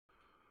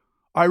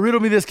All right, riddle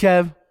me this,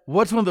 Kev.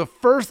 What's one of the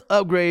first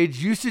upgrades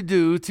you should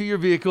do to your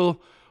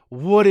vehicle?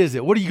 What is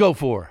it? What do you go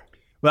for?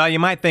 Well, you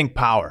might think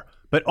power,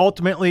 but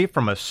ultimately,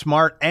 from a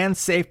smart and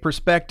safe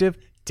perspective,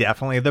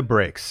 definitely the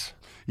brakes.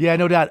 Yeah,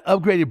 no doubt.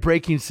 Upgraded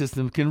braking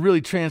system can really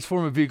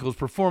transform a vehicle's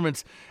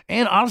performance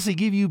and honestly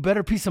give you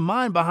better peace of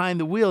mind behind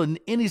the wheel in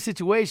any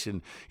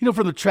situation. You know,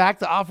 from the track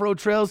to off-road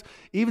trails,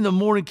 even the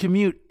morning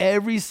commute,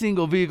 every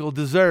single vehicle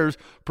deserves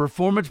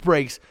performance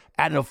brakes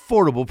at an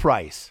affordable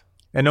price.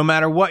 And no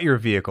matter what your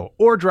vehicle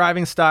or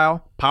driving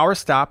style,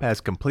 PowerStop has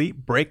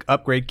complete brake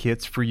upgrade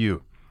kits for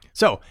you.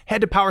 So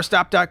head to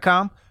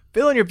PowerStop.com,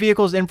 fill in your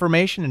vehicle's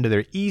information into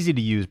their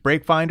easy-to-use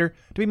brake finder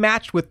to be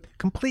matched with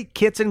complete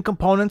kits and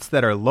components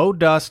that are low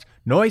dust,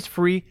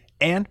 noise-free,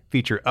 and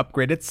feature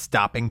upgraded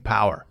stopping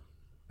power.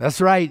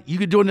 That's right. You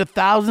could join the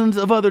thousands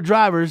of other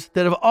drivers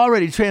that have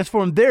already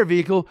transformed their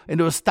vehicle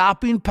into a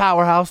stopping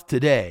powerhouse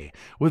today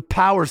with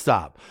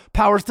PowerStop.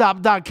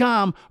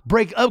 PowerStop.com,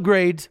 brake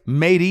upgrades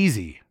made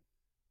easy.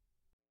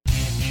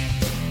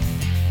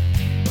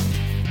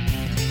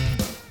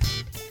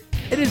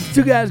 It is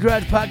Two Guys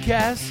Garage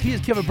Podcast. He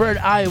is Kevin Bird.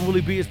 I am Willie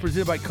B. It's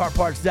presented by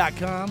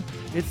CarParts.com.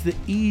 It's the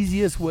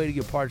easiest way to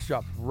get parts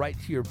dropped right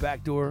to your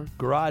back door,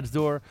 garage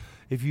door.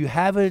 If you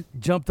haven't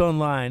jumped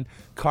online,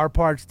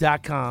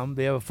 CarParts.com.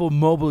 They have a full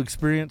mobile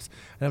experience,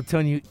 and I'm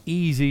telling you,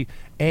 easy,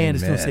 and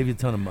it's going to save you a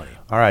ton of money.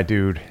 All right,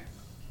 dude.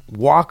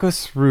 Walk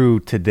us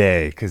through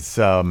today, because,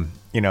 I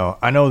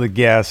know the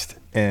guest,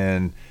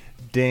 and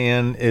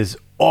Dan is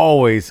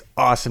always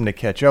awesome to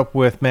catch up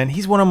with, man.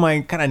 He's one of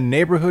my kind of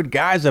neighborhood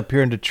guys up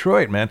here in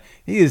Detroit, man.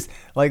 He is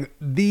like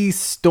the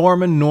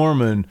Stormin'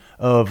 Norman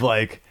of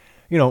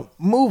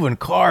moving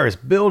cars,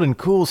 building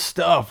cool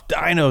stuff,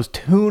 dynos,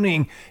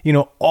 tuning,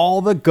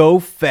 all the go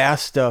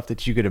fast stuff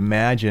that you could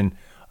imagine.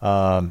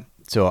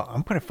 So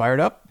I'm kind of fired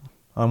up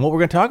on what we're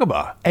going to talk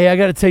about. Hey, I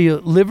got to tell you,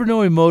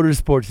 Livernois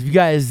Motorsports, if you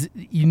guys,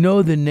 you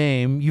know the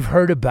name, you've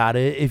heard about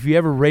it. If you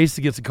ever raced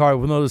against a car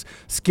with one of those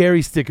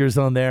scary stickers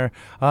on there,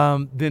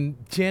 then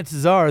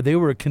chances are they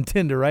were a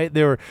contender, right?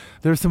 They were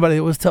somebody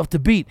that was tough to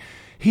beat.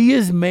 He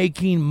is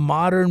making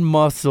modern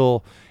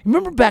muscle.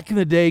 Remember back in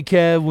the day,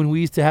 Kev, when we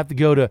used to have to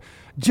go to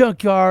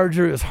junkyards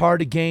or it was hard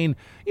to gain,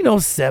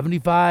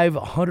 75,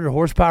 100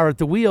 horsepower at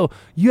the wheel,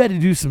 you had to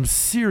do some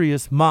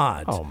serious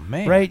mods. Oh,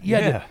 man. Right? You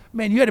had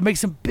to make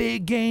some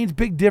big gains,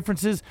 big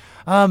differences.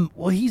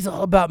 Well, he's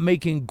all about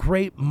making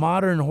great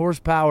modern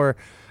horsepower,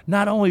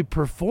 not only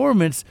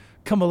performance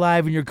come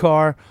alive in your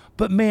car,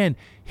 but man,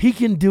 he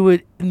can do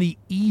it in the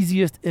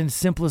easiest and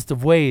simplest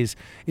of ways.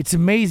 It's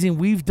amazing.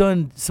 We've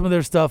done some of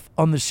their stuff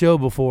on the show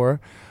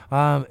before.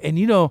 And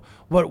you know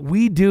what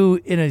we do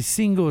in a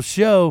single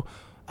show,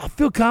 I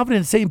feel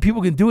confident saying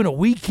people can do in a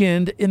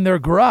weekend in their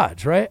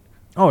garage, right?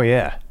 Oh,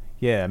 yeah.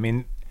 Yeah, I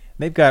mean,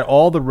 they've got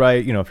all the right,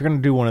 if you're going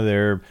to do one of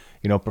their,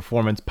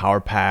 performance power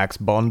packs,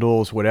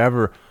 bundles,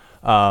 whatever,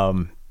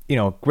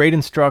 great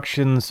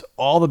instructions,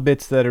 all the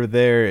bits that are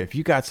there. If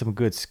you got some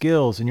good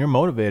skills and you're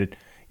motivated,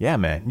 yeah,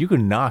 man, you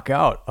can knock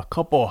out a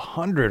couple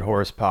 100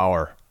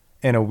 horsepower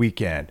in a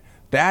weekend.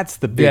 That's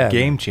the big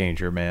game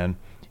changer, man.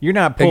 You're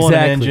not pulling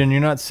an engine.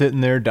 You're not sitting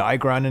there die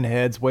grinding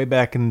heads. Way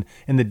back in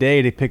the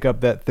day to pick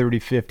up that 30,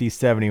 50,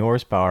 70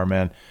 horsepower,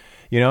 man.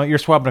 You're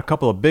swapping a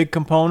couple of big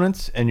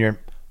components and you're,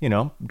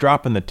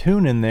 dropping the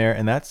tune in there,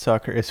 and that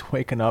sucker is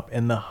waking up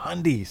in the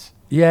hundies.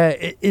 Yeah,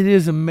 it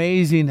is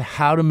amazing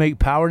how to make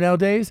power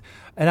nowadays.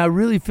 And I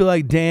really feel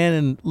like Dan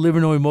and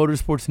Livernois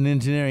Motorsports and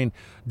Engineering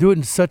do it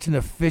in such an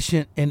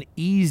efficient and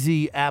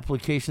easy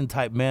application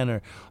type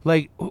manner.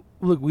 Like,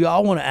 look, we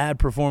all want to add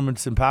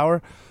performance and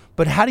power,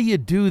 but how do you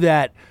do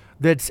that?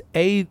 That's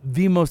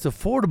the most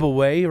affordable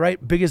way,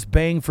 right? Biggest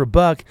bang for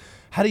buck.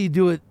 How do you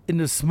do it in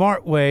the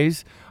smart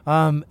ways?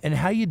 And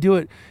how you do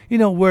it,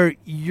 where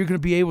you're going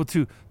to be able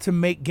to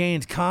make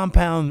gains,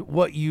 compound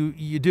what you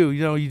do.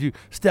 You do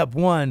step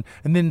one,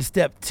 and then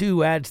step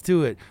two adds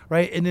to it,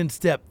 right? And then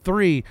step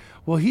three.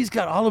 Well, he's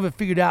got all of it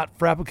figured out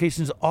for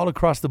applications all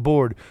across the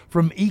board,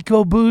 from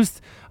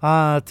EcoBoost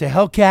to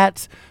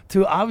Hellcats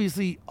to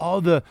obviously all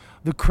the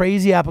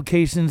crazy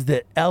applications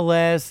that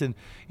LS and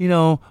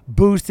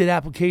boosted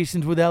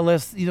applications with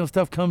LS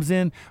stuff comes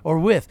in or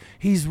with.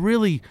 He's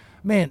really,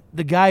 man,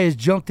 the guy has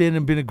jumped in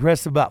and been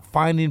aggressive about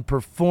finding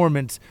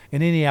performance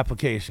in any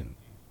application.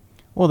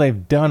 Well,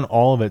 they've done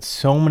all of it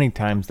so many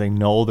times they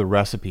know the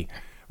recipe,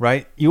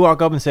 right? You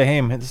walk up and say, hey,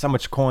 man, this is how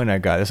much coin I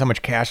got. This is how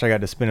much cash I got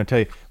to spend. I'll tell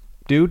you,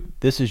 dude,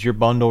 this is your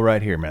bundle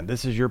right here, man.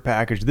 This is your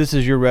package. This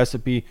is your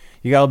recipe.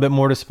 You got a little bit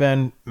more to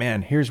spend.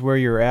 Man, here's where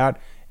you're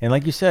at. And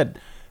like you said,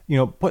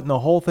 putting the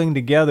whole thing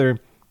together,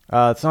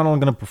 it's not only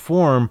going to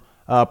perform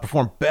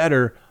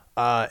better,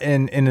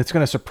 and it's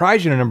going to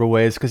surprise you in a number of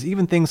ways, because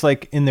even things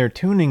like in their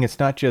tuning, it's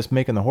not just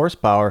making the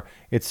horsepower.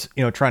 It's,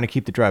 trying to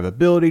keep the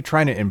drivability,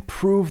 trying to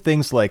improve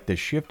things like the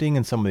shifting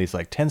and some of these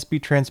like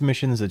 10-speed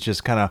transmissions. It's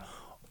just kind of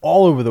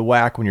all over the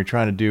whack when you're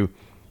trying to do,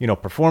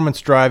 performance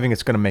driving.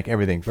 It's going to make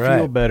everything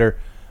feel better.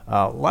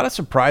 A lot of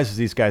surprises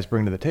these guys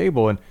bring to the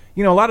table. And,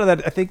 a lot of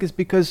that I think is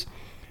because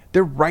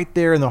they're right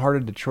there in the heart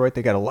of Detroit.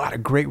 They got a lot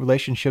of great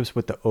relationships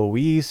with the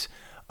OEs.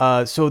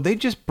 So they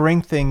just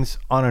bring things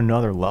on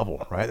another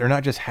level, right? They're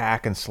not just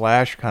hack and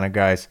slash kind of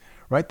guys,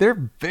 right?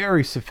 They're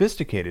very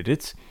sophisticated.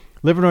 It's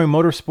Livernois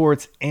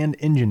Motorsports and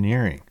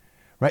Engineering,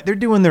 right? They're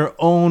doing their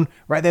own,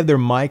 right? They have their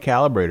My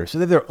Calibrator, so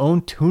they have their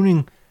own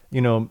tuning,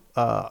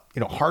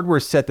 hardware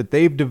set that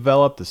they've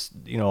developed. This,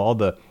 all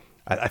the,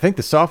 I think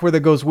the software that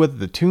goes with it,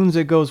 the tunes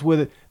that goes with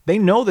it. They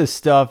know this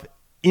stuff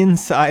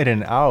inside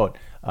and out.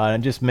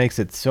 It just makes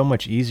it so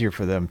much easier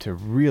for them to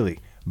really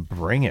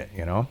bring it,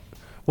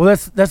 Well,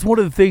 that's one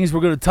of the things we're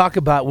going to talk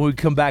about when we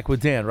come back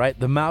with Dan, right?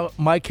 The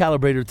My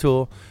Calibrator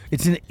tool.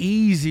 It's an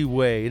easy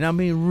way, and I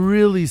mean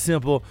really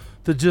simple,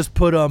 to just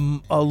put a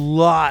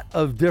lot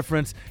of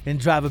difference in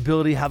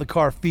drivability, how the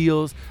car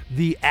feels,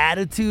 the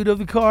attitude of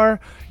the car.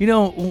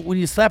 When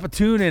you slap a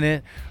tune in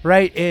it,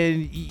 right,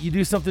 and you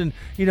do something,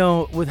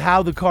 with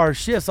how the car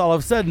shifts, all of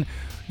a sudden,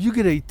 you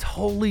get a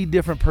totally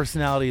different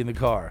personality in the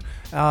car.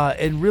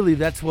 And really,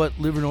 that's what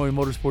Livernois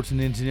Motorsports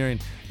and Engineering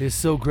is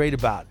so great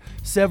about.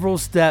 Several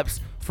steps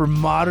for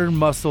modern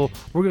muscle.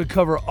 We're going to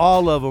cover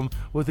all of them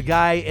with a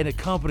guy and a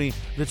company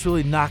that's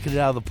really knocking it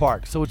out of the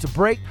park. So it's a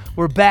break.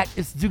 We're back.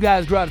 It's the Two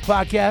Guys Garage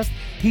Podcast.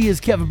 He is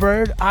Kevin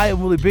Bird. I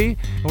am Willie B.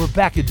 And we're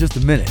back in just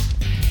a minute.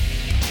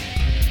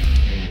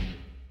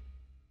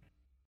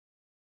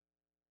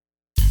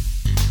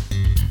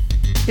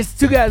 It's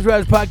the Two Guys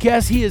Garage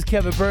Podcast. He is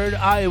Kevin Bird.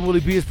 I am Willie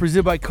B. It's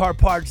presented by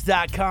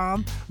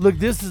CarParts.com. Look,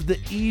 this is the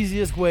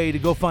easiest way to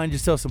go find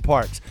yourself some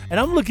parts. And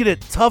I'm looking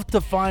at tough to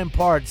find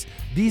parts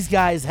these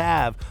guys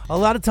have. A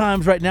lot of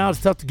times right now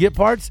it's tough to get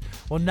parts.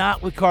 Well,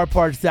 not with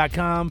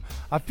CarParts.com.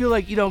 I feel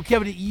like,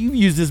 Kevin, you've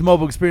used this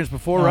mobile experience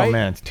before, right? Oh,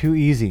 man, it's too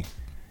easy.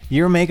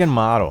 Your make and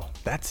model.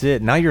 That's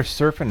it. Now you're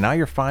surfing. Now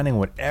you're finding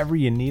whatever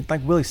you need.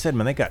 Like Willie said,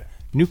 man, they got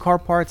new car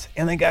parts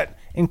and they got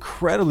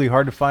incredibly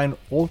hard to find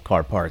old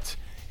car parts.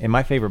 And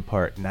my favorite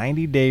part,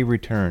 90-day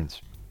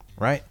returns,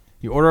 right?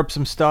 You order up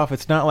some stuff.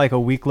 It's not like a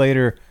week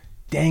later,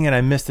 dang it,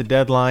 I missed the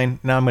deadline.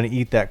 Now I'm going to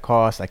eat that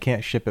cost. I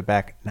can't ship it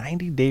back.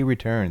 90-day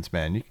returns,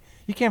 man.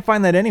 You can't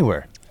find that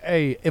anywhere.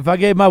 Hey, if I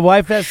gave my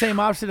wife that same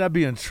option, I'd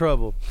be in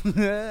trouble. All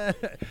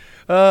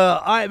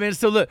right, man.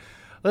 So look,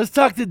 let's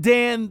talk to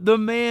Dan, the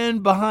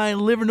man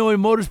behind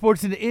Livernois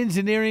Motorsports and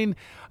Engineering.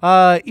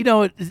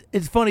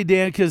 It's funny,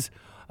 Dan, because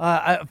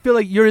I feel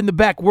like you're in the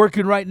back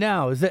working right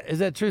now. Is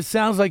that true?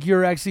 Sounds like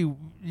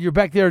you're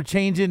back there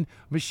changing,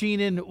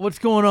 machining. What's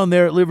going on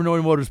there at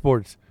Livernois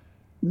Motorsports?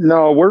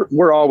 No,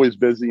 we're always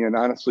busy, and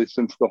honestly,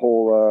 since the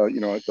whole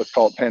let's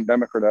call it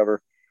pandemic or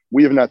whatever,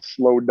 we have not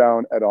slowed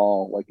down at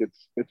all. Like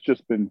it's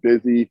just been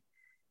busy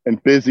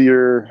and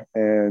busier,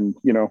 and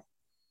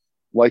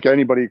like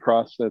anybody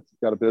across that's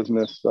got a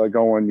business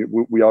going,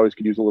 we always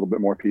could use a little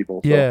bit more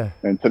people. So, yeah.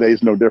 And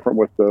today's no different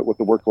with the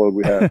workload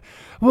we have.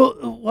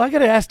 well, I got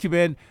to ask you,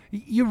 man.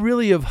 You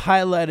really have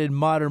highlighted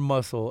modern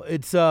muscle.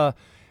 It's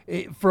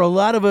for a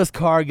lot of us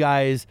car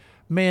guys,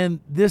 man.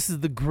 This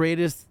is the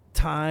greatest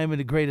time and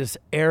the greatest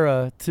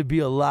era to be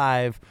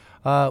alive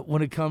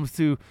when it comes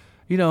to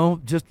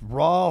just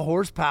raw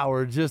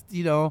horsepower, just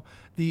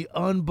the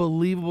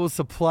unbelievable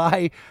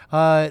supply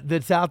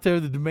that's out there.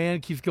 The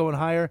demand keeps going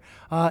higher,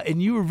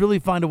 and you really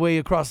find a way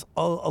across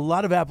a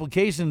lot of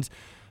applications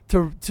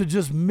to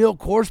just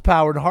milk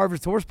horsepower and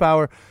harvest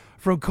horsepower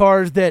from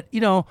cars that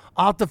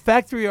out the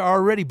factory are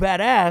already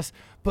badass,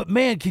 but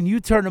man, can you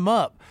turn them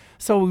up?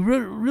 So we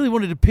really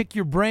wanted to pick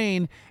your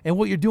brain and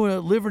what you're doing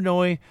at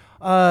Livernois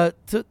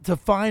to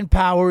find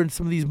power in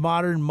some of these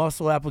modern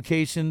muscle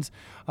applications.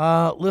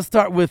 Let's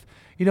start with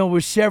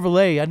with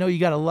Chevrolet. I know you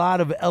got a lot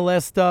of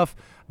LS stuff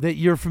that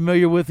you're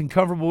familiar with and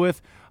comfortable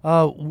with.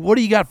 What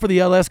do you got for the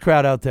LS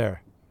crowd out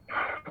there?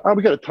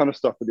 We got a ton of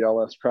stuff for the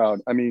LS crowd.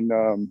 I mean,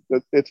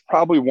 it's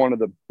probably one of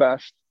the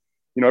best.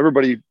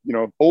 Everybody,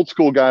 old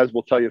school guys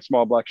will tell you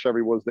small black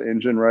Chevy was the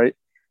engine, right?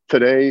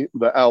 Today,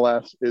 the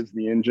LS is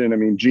the engine. I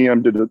mean,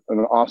 GM did an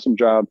awesome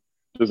job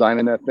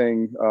designing that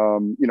thing.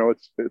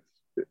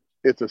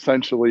 It's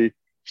essentially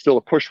still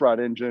a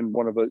pushrod engine.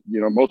 One of the,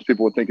 most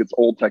people would think it's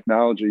old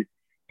technology,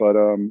 but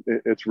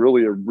it's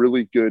really a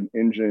really good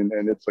engine,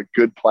 and it's a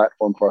good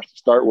platform for us to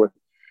start with.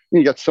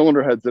 You got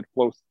cylinder heads that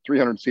flow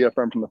 300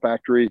 CFM from the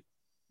factory.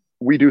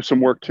 We do some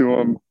work to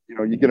them.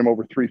 You get them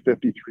over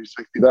 350,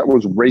 360. That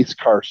was race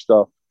car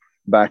stuff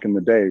back in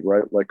the day,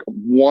 right? Like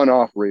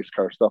one-off race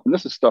car stuff. And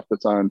this is stuff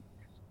that's on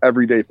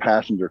everyday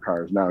passenger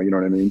cars now. You know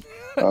what I mean?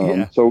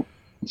 Yeah. So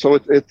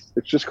it's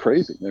just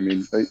crazy. I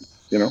mean,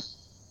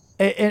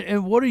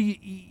 And what do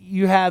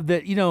you have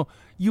that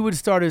you would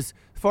start as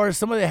far as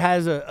somebody that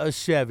has a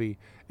Chevy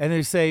and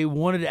they say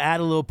wanted to add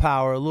a little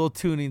power, a little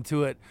tuning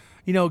to it?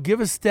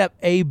 Give us step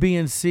A, B,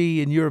 and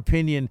C in your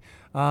opinion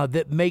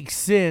that makes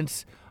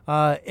sense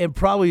and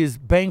probably is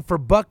bang for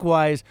buck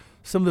wise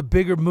some of the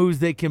bigger moves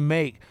they can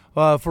make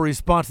for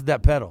response to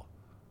that pedal.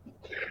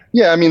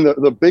 Yeah, I mean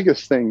the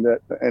biggest thing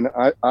that, and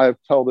I've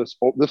told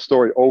this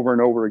story over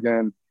and over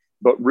again,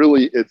 but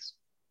really it's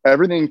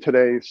everything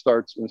today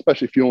starts, and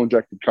especially fuel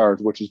injected cars,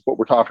 which is what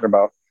we're talking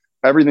about.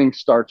 Everything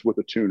starts with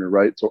a tuner,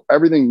 right? So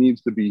everything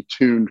needs to be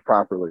tuned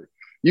properly.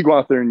 You go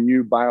out there and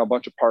you buy a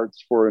bunch of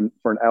parts for an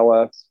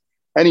LS,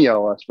 any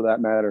LS for that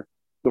matter,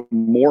 the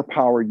more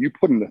power you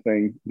put in the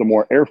thing, the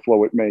more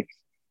airflow it makes.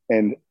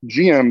 And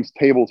GM's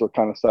tables are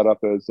kind of set up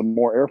as the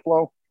more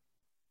airflow,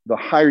 the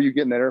higher you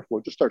get in that airflow,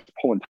 it just starts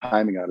pulling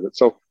timing out of it.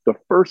 So the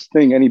first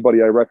thing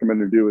anybody I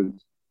recommend to do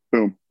is,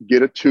 boom,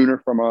 get a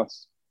tuner from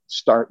us,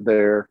 start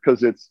there,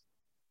 because it's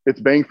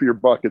bang for your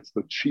buck. It's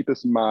the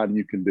cheapest mod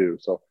you can do.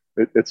 So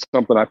it's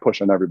something I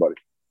push on everybody.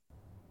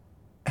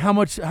 How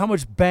much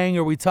bang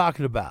are we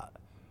talking about?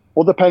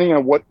 Well, depending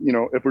on what,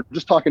 if we're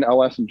just talking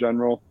LS in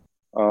general,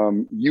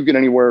 you get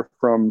anywhere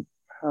from,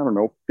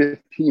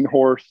 15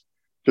 horse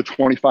to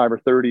 25 or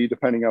 30,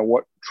 depending on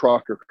what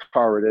truck or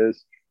car it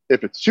is.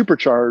 If it's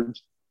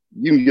supercharged,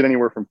 you can get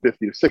anywhere from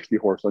 50 to 60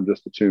 horse on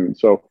just the tune.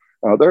 So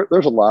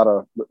there's a lot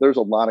of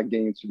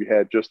gains to be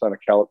had just on a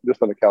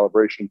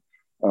calibration.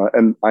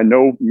 And I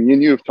know me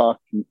and you have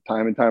talked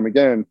time and time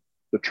again,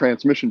 the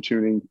transmission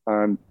tuning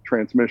on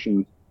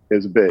transmissions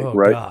is big,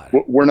 right?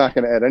 God. We're not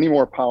going to add any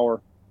more power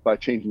by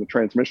changing the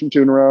transmission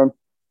tune around,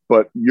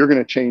 but you're going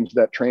to change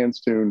that trans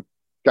tune.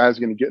 Guys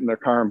are going to get in their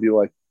car and be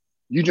like,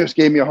 you just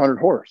gave me 100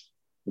 horse.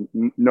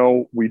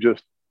 No, we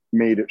just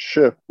made it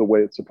shift the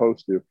way it's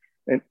supposed to.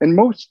 And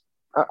most,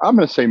 I'm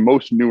going to say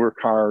most newer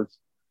cars,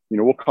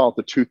 we'll call it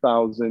the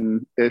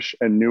 2000-ish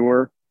and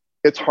newer,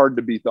 it's hard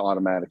to beat the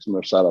automatics when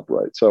they're set up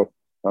right. So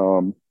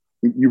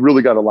you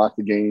really got to lock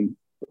the gain.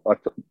 I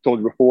told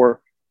you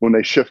before, when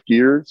they shift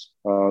gears,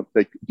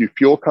 they do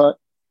fuel cut.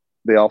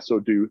 They also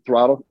do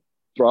throttle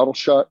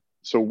shut.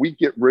 So we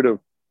get rid of,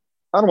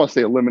 I don't want to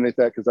say eliminate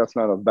that because that's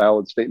not a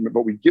valid statement,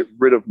 but we get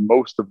rid of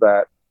most of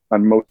that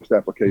on most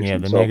applications. Yeah,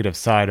 the negative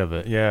side of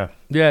it. Yeah.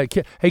 Yeah.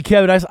 Hey,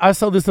 Kevin, I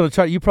saw this on the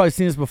chart. You've probably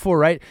seen this before,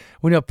 right?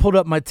 When I pulled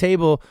up my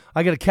table,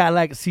 I got a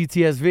Cadillac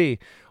CTSV.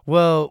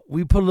 Well,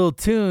 we put a little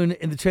tune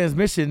in the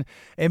transmission,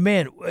 and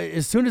man,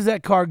 as soon as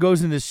that car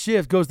goes to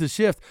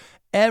shift,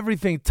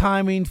 everything,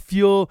 timing,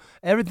 fuel,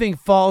 everything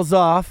falls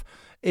off.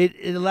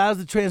 It allows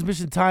the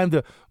transmission time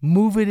to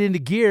move it into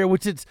gear,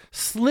 which it's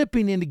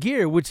slipping into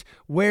gear, which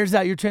wears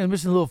out your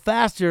transmission a little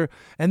faster,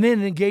 and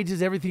then it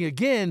engages everything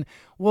again.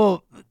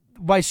 Well,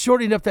 by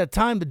shortening up that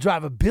time, the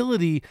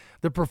drivability,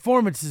 the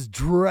performance is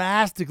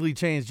dramatically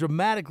changed,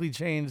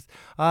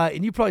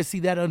 and you probably see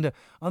that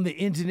on the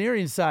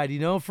engineering side.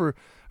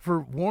 For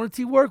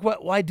warranty work,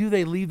 why do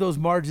they leave those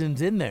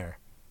margins in there?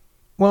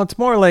 Well, it's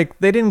more like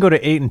they didn't go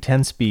to 8 and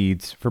 10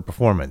 speeds for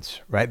performance,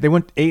 right? They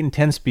went 8 and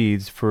 10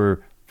 speeds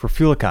for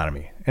fuel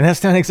economy, and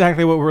that's not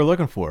exactly what we're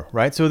looking for,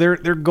 right? So they're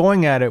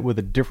going at it with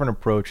a different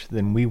approach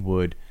than we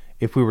would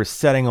if we were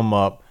setting them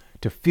up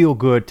to feel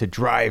good, to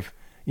drive,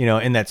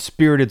 in that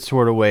spirited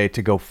sort of way,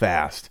 to go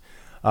fast.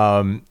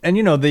 And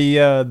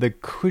the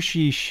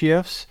cushy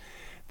shifts,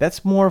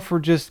 that's more for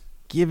just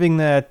giving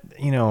that,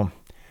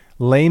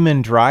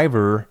 layman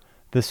driver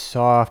the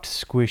soft,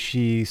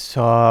 squishy,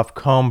 soft,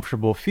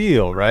 comfortable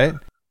feel, right?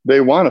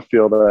 They want to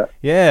feel that.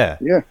 Yeah.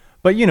 Yeah.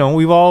 But,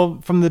 we've all,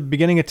 from the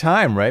beginning of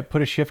time, right,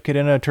 put a shift kit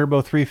in a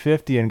turbo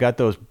 350 and got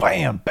those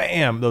bam,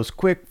 bam, those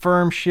quick,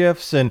 firm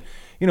shifts and,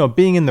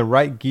 being in the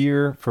right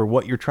gear for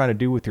what you're trying to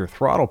do with your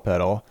throttle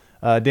pedal.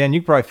 Dan,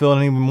 you probably feel it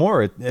even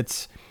more.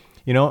 It's,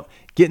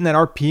 getting that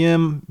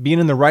RPM, being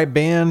in the right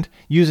band,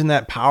 using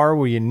that power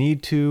where you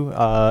need to,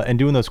 and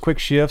doing those quick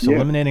shifts,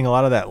 eliminating a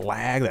lot of that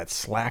lag, that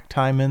slack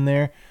time in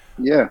there.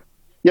 Yeah.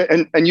 Yeah.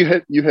 And you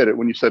hit it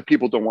when you said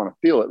people don't want to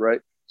feel it,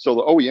 right? So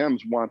the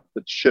OEMs want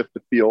the shift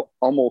to feel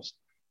almost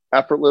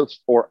effortless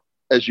or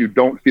as you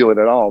don't feel it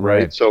at all,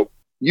 right? So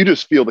you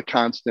just feel the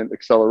constant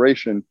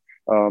acceleration.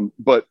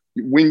 But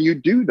when you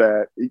do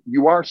that,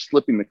 you are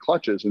slipping the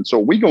clutches. And so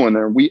we go in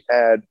there and we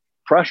add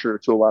pressure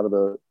to a lot of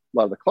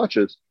the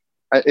clutches.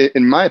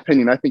 In my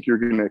opinion, I think you're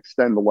going to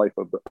extend the life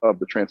of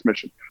the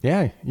transmission.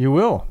 Yeah, you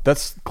will.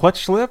 That's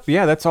clutch slip.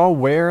 Yeah, that's all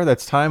wear.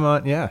 That's time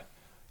on. Yeah.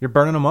 You're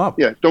burning them up.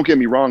 Yeah, don't get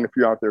me wrong. If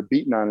you're out there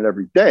beating on it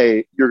every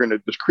day, you're going to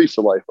decrease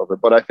the life of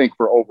it. But I think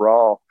for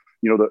overall,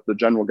 the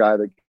general guy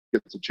that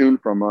gets a tune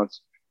from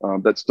us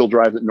that still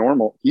drives it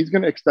normal, he's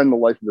going to extend the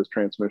life of his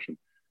transmission.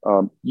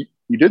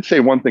 You did say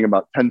one thing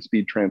about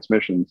 10-speed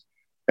transmissions,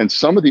 and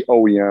some of the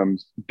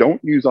OEMs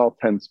don't use all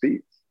 10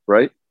 speeds,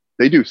 right?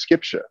 They do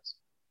skip shifts.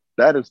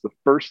 That is the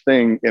first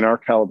thing in our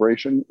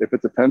calibration. If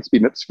it's a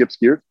 10-speed and it skips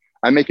gears,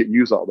 I make it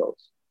use all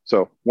those.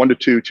 So 1 to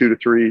 2, 2 to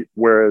 3,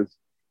 whereas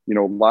a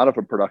lot of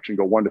a production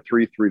go 1 to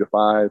 3, 3 to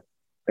 5.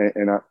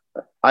 And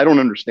I don't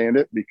understand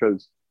it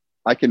because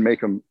I can make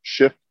them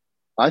shift,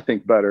 I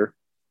think, better,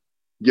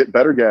 get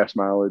better gas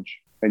mileage,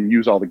 and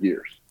use all the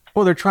gears.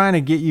 Well, they're trying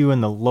to get you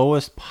in the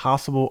lowest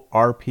possible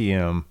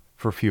RPM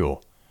for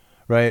fuel,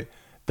 right?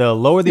 The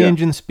lower the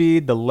engine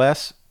speed, the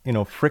less,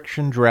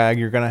 friction drag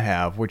you're going to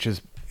have, which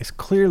is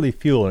clearly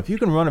fuel. And if you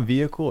can run a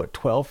vehicle at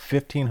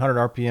 1,1500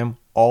 RPM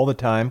all the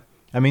time,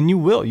 I mean,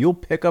 you'll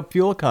pick up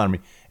fuel economy,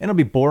 and it'll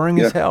be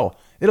boring as hell.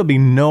 It'll be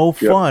no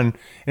fun.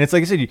 And it's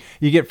like I said,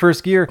 you get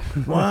first gear,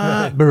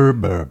 what?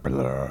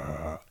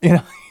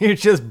 You're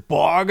just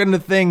bogging the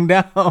thing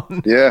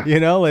down. Yeah.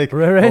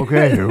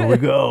 Okay, here we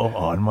go.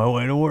 On my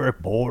way to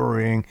work.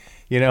 Boring.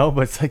 But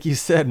it's like you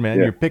said, man,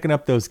 you're picking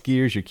up those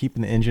gears. You're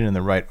keeping the engine in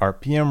the right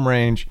RPM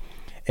range.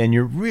 and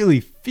you're really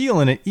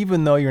feeling it,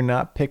 even though you're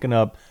not picking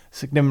up a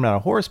significant amount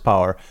of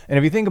horsepower. And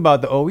if you think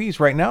about the OEs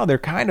right now, they're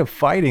kind of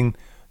fighting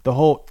the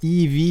whole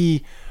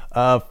EV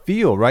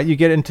feel, right? You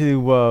get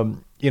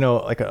into,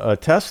 like a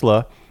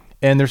Tesla,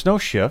 and there's no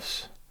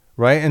shifts,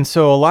 right? And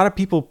so a lot of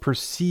people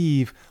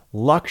perceive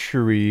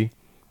luxury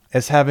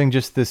as having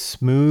just this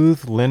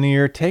smooth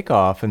linear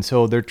takeoff, and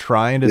so they're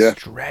trying to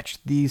stretch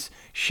these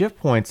shift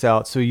points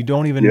out so you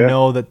don't even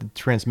know that the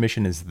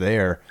transmission is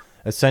there,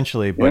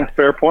 essentially. But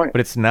fair point. But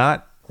it's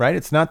not, right?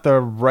 It's not the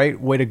right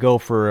way to go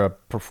for a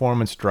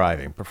performance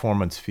driving,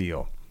 performance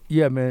feel.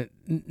 Yeah, man,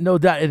 no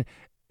doubt.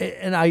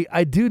 And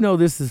I do know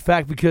this is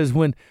fact, because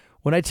when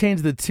I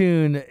change the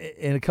tune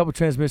in a couple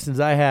transmissions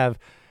I have,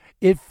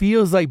 it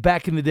feels like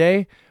back in the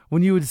day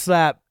when you would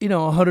slap,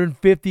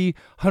 150,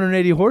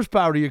 180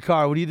 horsepower to your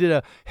car, when you did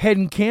a head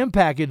and cam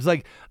package.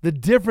 Like, the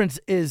difference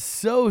is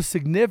so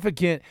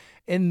significant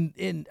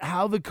in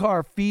how the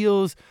car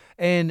feels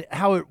and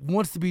how it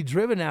wants to be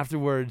driven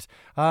afterwards.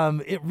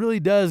 It really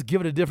does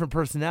give it a different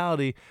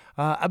personality.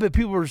 I bet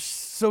people were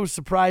so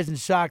surprised and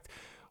shocked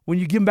when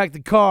you give them back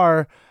the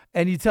car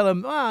and you tell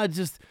them, I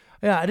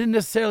didn't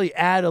necessarily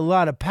add a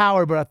lot of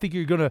power, but I think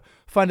you're going to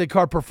find the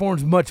car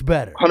performs much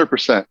better.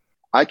 100%.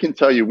 I can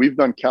tell you, we've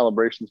done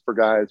calibrations for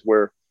guys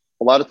where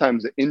a lot of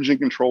times the engine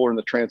controller and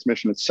the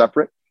transmission is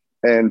separate.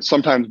 And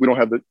sometimes we don't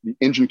have the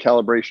engine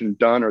calibration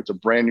done, or it's a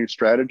brand new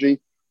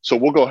strategy. So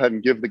we'll go ahead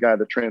and give the guy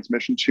the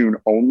transmission tune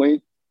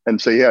only and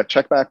say,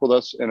 check back with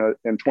us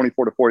in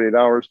 24 to 48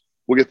 hours.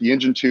 We'll get the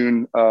engine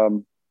tune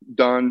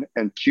done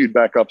and queued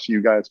back up so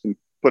you guys can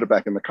put it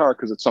back in the car,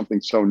 because it's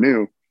something so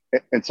new.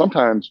 And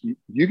sometimes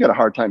you get a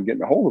hard time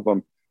getting a hold of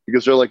them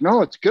because they're like,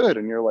 no, it's good.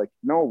 And you're like,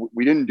 no,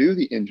 we didn't do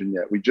the engine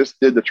yet. We just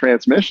did the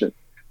transmission.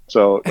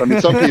 So, I mean,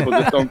 some people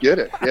just don't get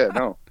it. Yeah,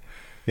 no.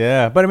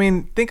 Yeah, but I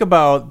mean, think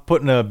about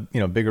putting a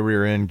bigger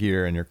rear end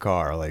gear in your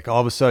car. Like, all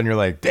of a sudden you're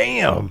like,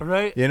 damn,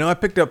 right? I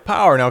picked up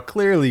power. Now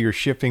clearly you're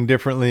shifting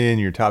differently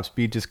and your top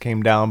speed just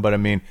came down. But I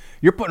mean,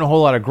 you're putting a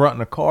whole lot of grunt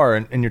in a car,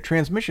 and your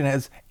transmission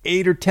has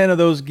 8 or 10 of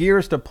those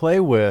gears to play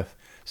with.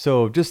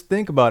 So just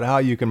think about how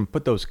you can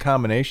put those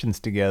combinations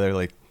together.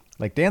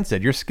 Like Dan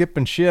said, you're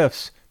skipping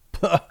shifts.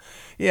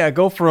 Yeah,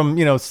 go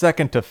from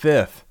second to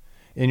fifth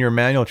in your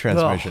manual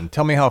transmission.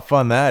 Tell me how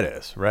fun that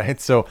is, right?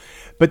 So,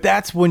 but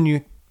that's when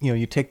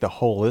you take the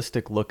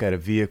holistic look at a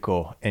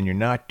vehicle, and you're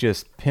not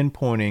just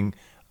pinpointing,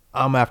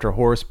 I'm after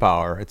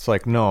horsepower. It's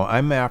like, no,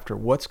 I'm after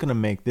what's going to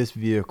make this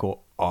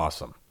vehicle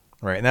awesome,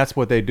 right? And that's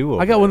what they do.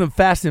 I got one of them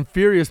Fast and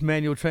Furious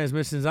manual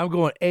transmissions. I'm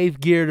going 8th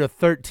gear to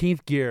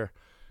 13th gear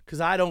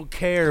because I don't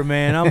care,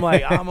 man. I'm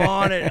like, I'm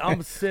on it.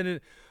 I'm sending.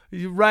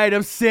 You're right,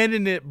 I'm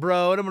sending it,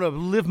 bro. And I'm going to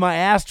lift my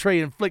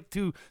ashtray and flick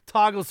 2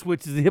 toggle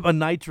switches and hit my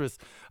nitrous.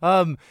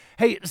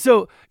 Hey,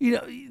 so,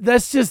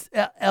 that's just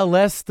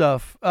LS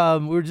stuff.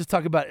 We were just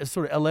talking about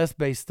sort of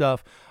LS-based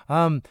stuff.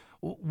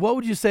 What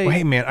would you say? Well,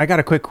 hey, man, I got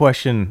a quick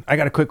question. All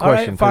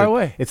right, fire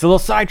away. It's a little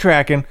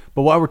sidetracking,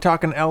 but while we're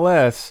talking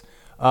LS,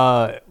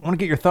 I want to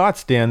get your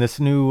thoughts, Dan. This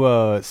new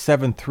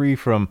 7.3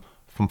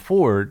 from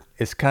Ford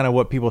is kind of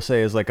what people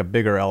say is like a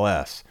bigger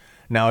LS.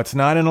 Now, it's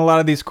not in a lot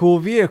of these cool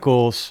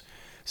vehicles.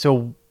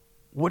 So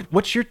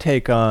what's your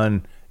take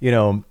on,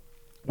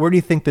 where do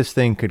you think this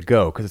thing could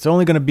go? Because it's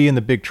only going to be in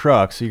the big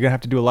trucks, so you're going to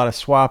have to do a lot of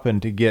swapping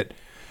to get,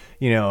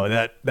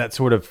 that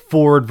sort of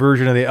Ford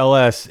version of the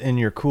LS in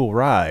your cool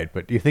ride.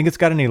 But do you think it's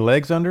got any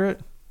legs under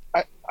it?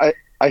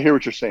 I hear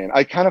what you're saying.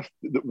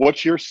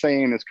 What you're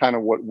saying is kind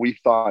of what we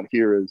thought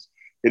here is,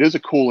 it is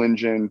a cool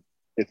engine.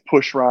 It's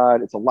push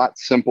rod. It's a lot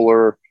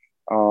simpler.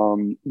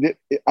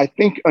 I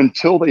think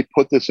until they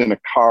put this in a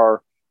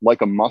car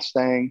like a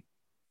Mustang,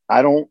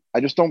 I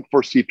just don't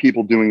foresee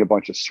people doing a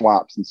bunch of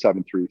swaps in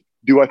 7.3.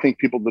 Do I think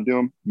people will do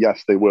them?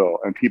 Yes, they will.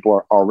 And people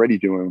are already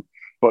doing them.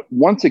 But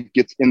once it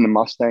gets in the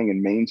Mustang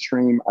and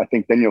mainstream, I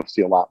think then you'll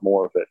see a lot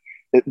more of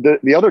it.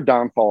 The other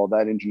downfall of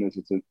that engine is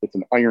it's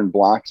an iron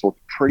block, so it's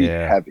pretty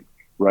heavy,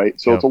 right?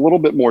 So It's a little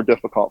bit more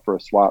difficult for a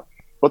swap.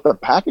 But the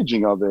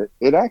packaging of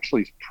it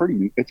actually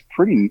is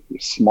pretty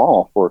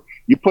small for,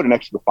 you put an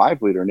extra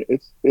 5 liter, and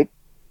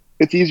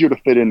it's easier to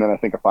fit in than I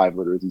think a 5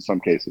 liter is in some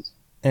cases.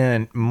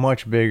 And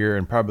much bigger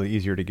and probably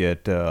easier to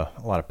get a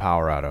lot of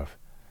power out of.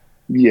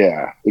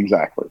 Yeah,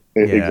 exactly.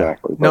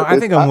 Exactly. No, I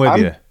think I'm with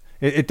you.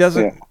 It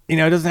doesn't, it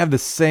doesn't have the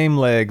same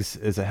legs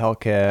as a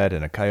Hellcat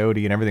and a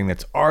Coyote and everything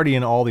that's already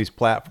in all these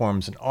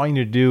platforms. And all you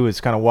need to do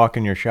is kind of walk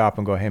in your shop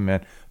and go, hey,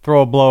 man,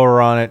 throw a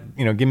blower on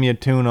it, give me a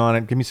tune on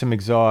it, give me some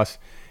exhaust.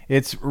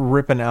 It's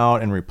ripping out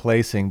and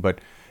replacing. But,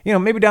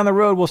 maybe down the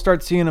road we'll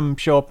start seeing them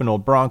show up in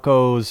old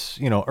Broncos,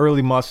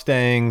 early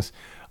Mustangs,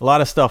 a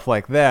lot of stuff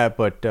like that.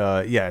 But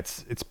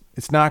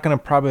it's not going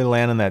to probably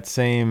land in that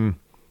same,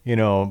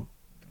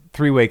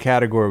 3-way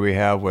category we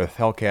have with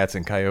Hellcats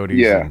and Coyotes.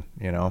 Yeah.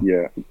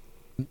 Yeah.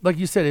 Like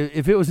you said,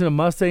 if it was in a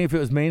Mustang, if it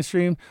was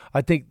mainstream,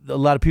 I think a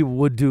lot of people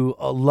would do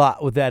a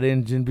lot with that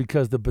engine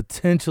because the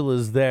potential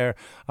is there.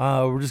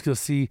 We're just going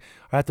to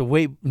have to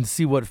wait and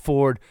see what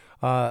Ford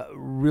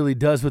really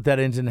does with that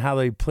engine, how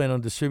they plan on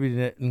distributing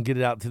it and get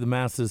it out to the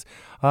masses.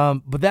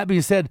 But that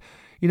being said,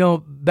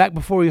 back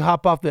before we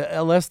hop off the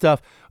LS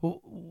stuff,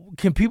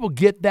 can people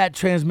get that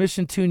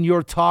transmission tune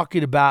you're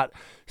talking about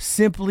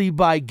simply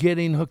by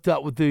getting hooked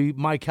up with the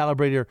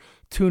MyCalibrator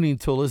tuning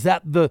tool? Is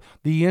that the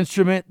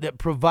instrument that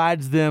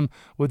provides them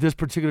with this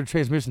particular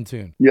transmission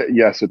tune? Yeah,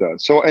 yes, it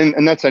does. So,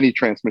 and that's any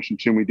transmission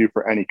tune we do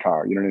for any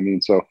car. You know what I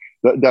mean? So,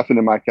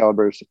 definitely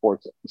MyCalibrator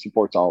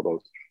supports all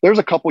those. There's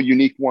a couple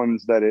unique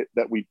ones that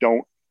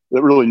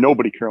really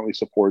nobody currently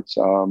supports,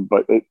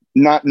 but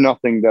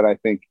nothing that I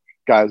think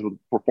guys with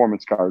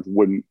performance cars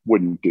wouldn't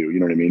do. You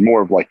know what I mean?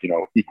 More of like,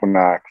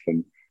 Equinox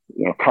and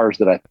cars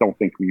that I don't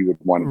think we would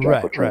want to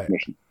jack with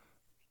transmission.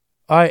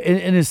 All right,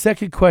 and his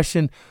second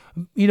question,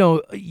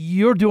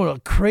 you're doing a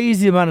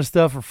crazy amount of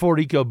stuff for Ford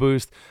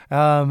EcoBoost,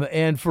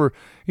 and for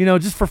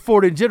just for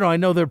Ford in general. I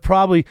know they're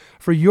probably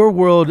for your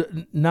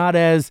world not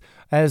as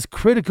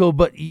critical,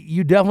 but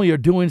you definitely are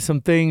doing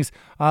some things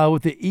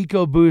with the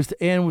EcoBoost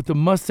and with the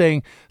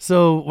Mustang.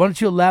 So why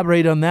don't you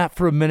elaborate on that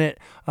for a minute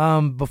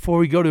before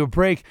we go to a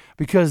break?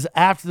 Because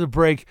after the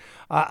break,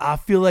 I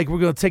feel like we're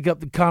going to take up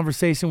the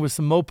conversation with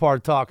some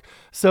Mopar talk.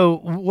 So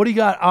what do you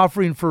got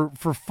offering for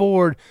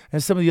Ford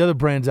and some of the other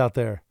brands out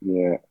there?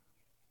 Yeah.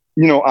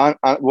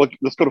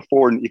 Let's go to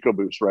Ford and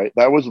EcoBoost, right?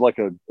 That was like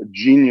a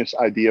genius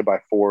idea by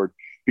Ford,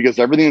 because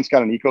everything that's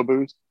got an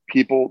EcoBoost,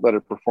 people that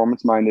are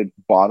performance minded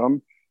bought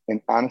them.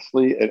 And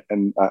honestly,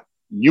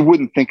 you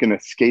wouldn't think an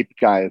Escape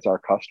guy is our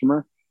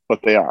customer,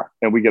 but they are.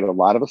 And we get a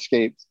lot of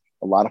Escapes,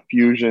 a lot of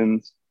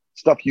Fusions,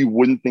 stuff you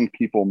wouldn't think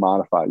people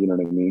modify. You know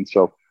what I mean?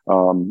 So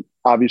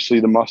obviously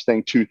the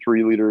Mustang 2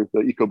 3-liter,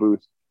 the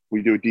EcoBoost,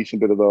 we do a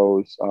decent bit of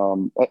those.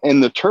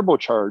 And the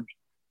turbocharged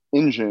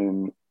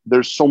engine,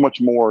 there's so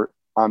much more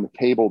on the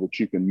table that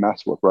you can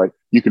mess with, right?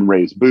 You can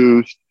raise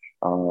boost.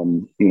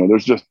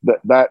 There's just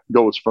that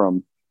goes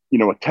from,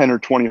 a 10 or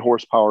 20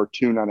 horsepower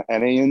tune on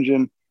an NA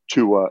engine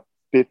to a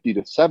 50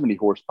 to 70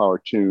 horsepower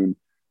tune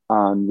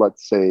on,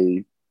 let's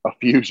say, a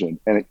Fusion.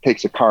 And it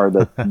takes a car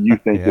that you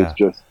think is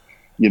just,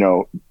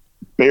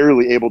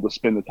 barely able to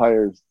spin the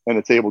tires, and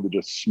it's able to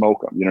just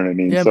smoke them. You know what I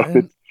mean? Yeah,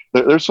 so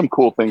there's some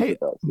cool things it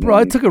does. Bro,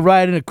 I took a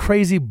ride in a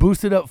crazy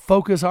boosted up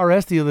Focus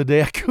RS the other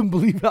day. I couldn't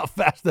believe how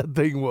fast that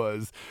thing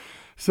was.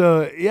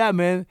 So, yeah,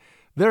 man,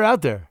 they're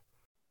out there.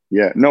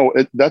 Yeah, no,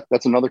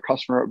 that's another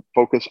customer,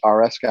 Focus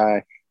RS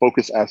guy,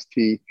 Focus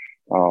ST.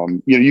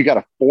 You got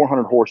a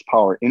 400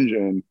 horsepower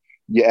engine,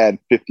 you add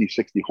 50,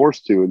 60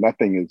 horse to, and that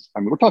thing is,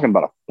 we're talking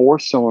about a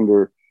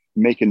 4-cylinder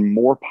making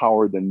more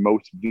power than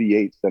most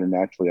V8s that are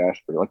naturally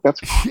aspirated. Like, that's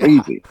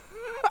crazy.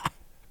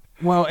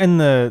 Well, and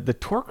the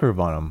torque curve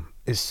on them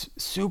is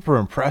super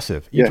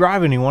impressive. You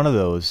drive any one of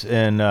those,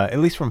 and at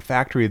least from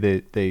factory,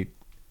 they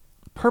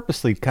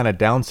purposely kind of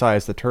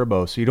downsize the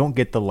turbo so you don't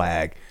get the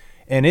lag.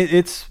 And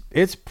it's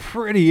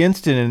pretty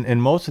instant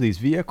in most of these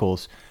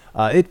vehicles.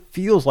 It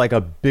feels like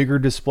a bigger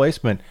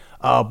displacement,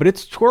 but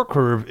its torque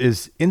curve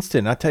is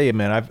instant. I tell you,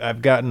 man,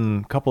 I've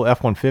gotten a couple of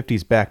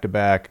F-150s back to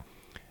back,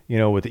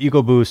 with the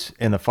EcoBoost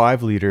and the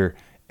 5-liter,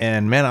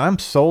 and man, I'm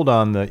sold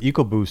on the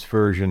EcoBoost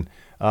version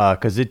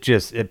because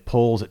it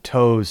pulls, it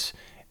tows,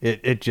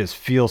 it just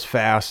feels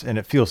fast and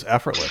it feels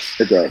effortless.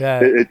 It does.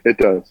 Yeah. It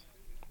does.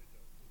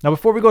 Now,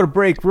 before we go to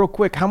break, real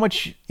quick, how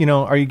much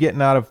are you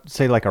getting out of,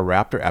 say, like a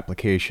Raptor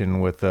application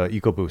with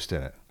EcoBoost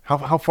in it?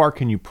 How far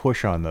can you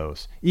push on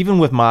those, even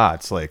with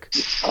mods? Like,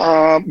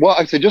 well,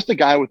 I'd say just a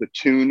guy with a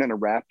tune and a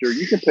Raptor,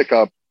 you can pick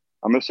up,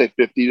 I'm going to say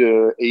 50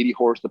 to 80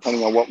 horse,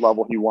 depending on what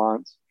level he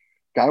wants.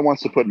 Guy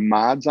wants to put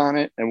mods on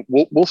it, and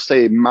we'll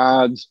say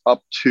mods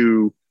up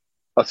to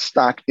a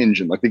stock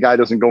engine. Like, the guy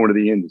doesn't go into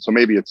the engine, so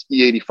maybe it's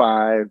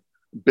E85,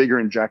 bigger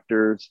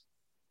injectors.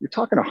 You're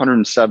talking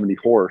 170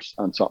 horse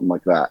on something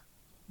like that.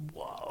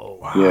 Whoa!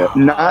 Wow. Yeah,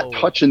 not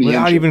touching the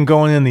engine. Not even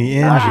going in the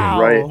engine.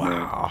 Right.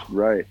 Wow.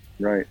 Right.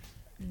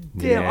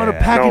 Damn, on a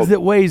package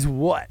that weighs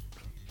what?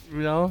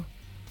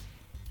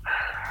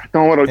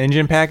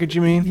 Engine package,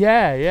 you mean?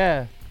 Yeah.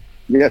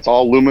 Yeah, it's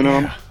all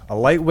aluminum. Yeah. A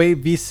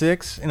lightweight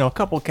V6, a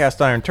couple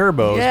cast iron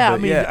turbos.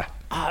 Yeah,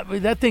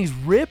 but that thing's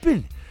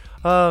ripping.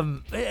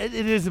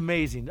 It is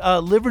amazing.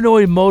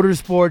 Livernois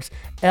Motorsports,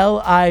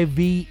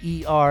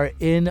 LIVERNOIS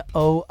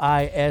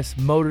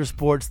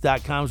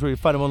Motorsports.com is where you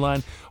find them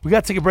online. We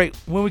got to take a break.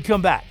 When we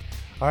come back,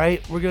 all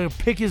right, we're going to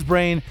pick his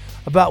brain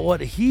about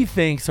what he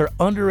thinks are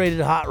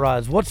underrated hot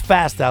rods. What's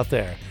fast out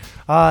there?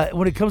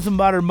 When it comes to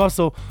modern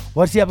muscle,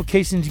 what's the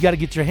applications you got to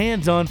get your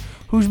hands on?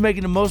 Who's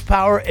making the most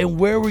power, and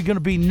where are we going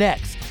to be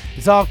next?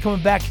 It's all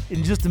coming back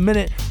in just a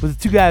minute with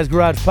the Two Guys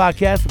Garage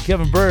Podcast with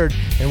Kevin Bird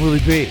and Willie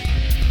B.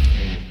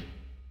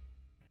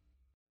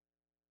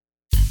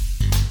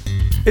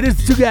 It is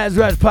the Two Guys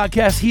Garage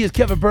Podcast. He is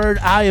Kevin Bird.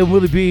 I am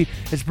Willie B.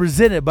 It's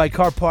presented by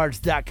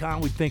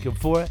CarParts.com. We thank him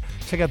for it.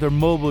 Check out their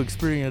mobile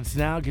experience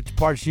now. Get your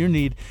parts you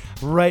need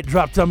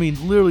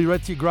literally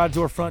right to your garage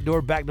door, front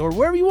door, back door,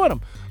 wherever you want them.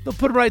 They'll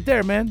put them right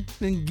there, man.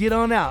 Then get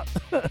on out.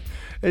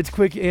 It's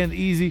quick and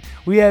easy.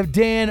 We have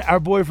Dan,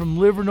 our boy from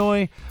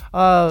Livernois.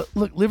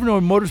 Look,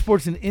 Livernois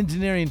Motorsports and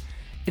Engineering,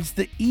 it's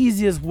the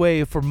easiest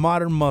way for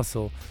modern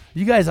muscle.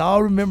 You guys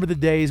all remember the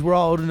days. We're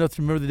all old enough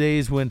to remember the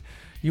days when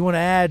you want to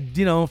add,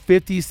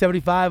 50,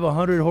 75,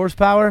 100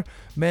 horsepower,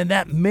 man,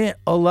 that meant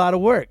a lot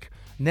of work.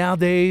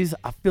 Nowadays,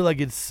 I feel like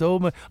it's so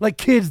much like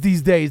kids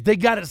these days. They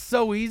got it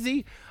so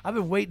easy. I've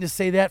been waiting to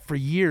say that for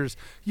years.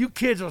 You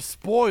kids are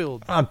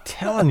spoiled. I'm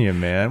telling you,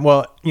 man.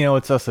 Well,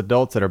 it's us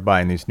adults that are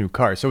buying these new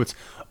cars. So it's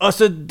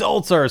us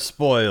adults are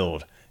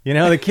spoiled.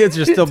 The kids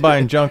are still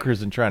buying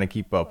junkers and trying to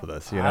keep up with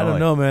us. I don't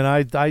know, man.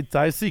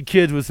 I see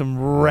kids with some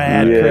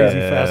rad, crazy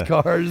fast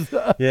cars.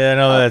 Yeah,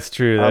 no, that's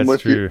true.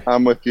 That's true.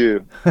 I'm with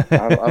you. I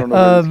don't know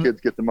where these kids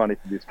get the money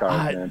for these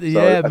cars, man.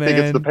 So I think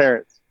it's the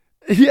parents.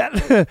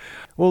 Yeah.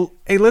 Well,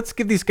 hey, let's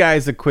give these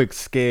guys a quick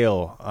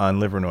scale on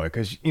Livernois,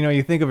 because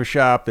you think of a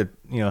shop that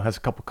has a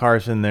couple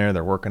cars in there.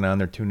 They're working on,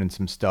 they're tuning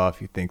some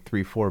stuff. You think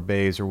 3-4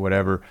 bays or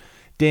whatever.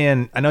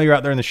 Dan, I know you're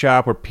out there in the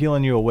shop. We're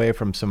peeling you away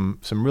from some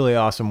really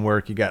awesome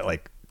work. You got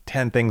like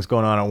 10 things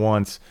going on at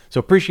once. So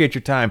appreciate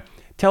your time.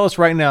 Tell us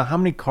right now, how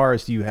many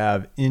cars do you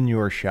have in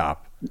your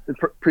shop?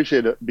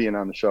 Appreciate it being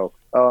on the show.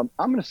 I'm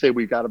going to say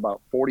we've got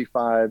about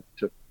 45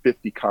 to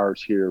 50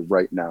 cars here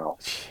right now.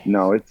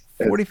 No, it's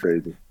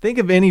crazy. Think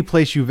of any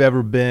place you've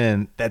ever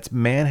been that's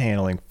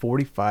manhandling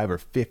 45 or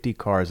 50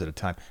 cars at a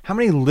time. How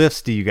many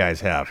lifts do you guys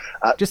have?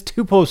 Just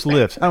 2-post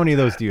lifts. How many of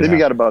those do you have? We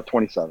got about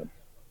 27.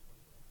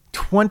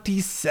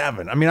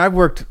 27. I mean, I've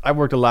worked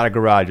a lot of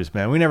garages,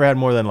 man. We never had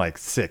more than like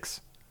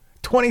 6.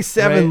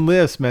 27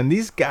 lifts, man.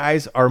 These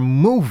guys are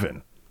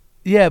moving.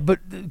 Yeah, but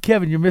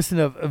Kevin, you're missing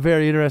a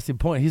very interesting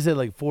point. He said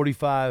like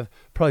 45,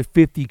 probably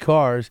 50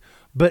 cars,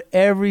 but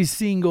every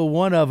single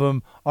one of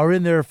them are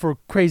in there for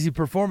crazy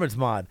performance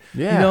mod.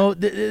 Yeah.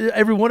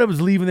 Every one of them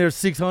is leaving there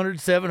 600,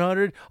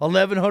 700,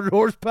 1,100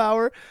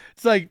 horsepower.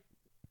 It's like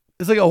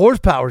a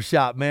horsepower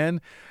shop, man.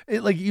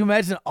 Like you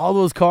imagine all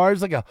those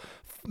cars, like a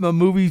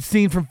movie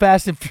scene from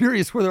Fast and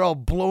Furious where they're all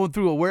blowing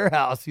through a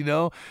warehouse, and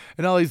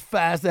all these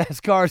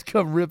fast-ass cars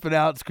come ripping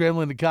out,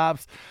 scrambling the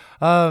cops.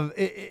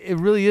 It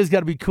really is got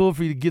to be cool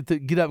for you to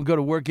get up and go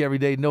to work every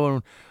day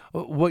knowing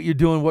what you're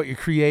doing, what you're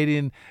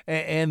creating,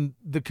 and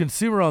the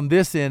consumer on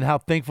this end, how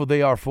thankful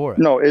they are for it.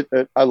 No,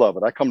 I love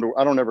it. I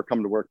don't ever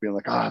come to work being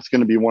like, it's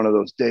going to be one of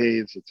those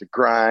days. It's a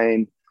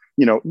grind.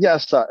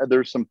 Yes,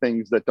 there's some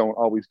things that don't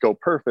always go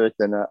perfect,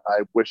 and I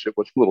wish it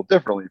was a little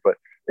differently. But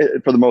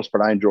for the most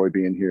part, I enjoy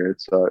being here.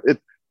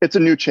 It's a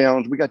new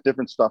challenge. We got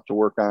different stuff to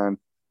work on.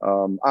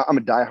 I'm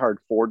a diehard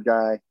Ford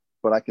guy,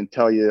 but I can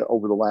tell you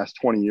over the last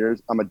 20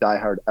 years, I'm a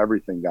diehard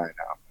everything guy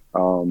now.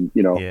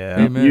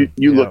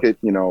 You look at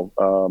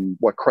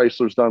what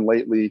Chrysler's done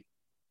lately.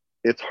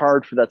 It's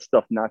hard for that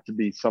stuff not to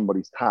be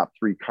somebody's top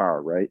 3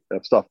 car, right?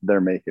 That stuff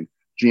they're making.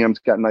 GM's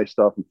got nice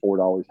stuff, and Ford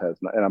always has.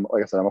 And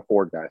like I said, I'm a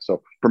Ford guy.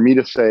 So for me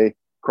to say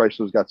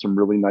Chrysler's got some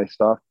really nice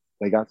stuff,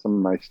 they got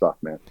some nice stuff,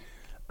 man.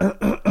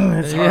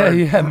 It's hard.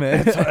 Yeah,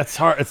 man. It's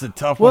hard. It's a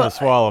tough one to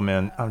swallow,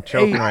 man. I'm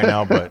choking right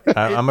now, but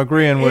I'm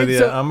agreeing with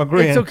you. I'm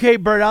agreeing. It's okay,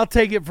 Bert. I'll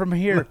take it from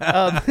here.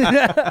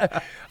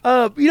 But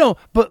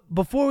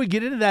before we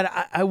get into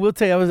that, I will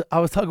tell you, I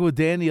was talking with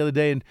Dan the other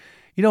day, and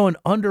an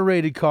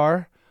underrated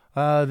car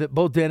that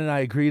both Dan and I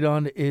agreed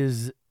on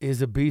is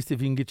a beast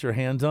if you can get your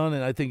hands on.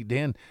 And I think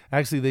Dan,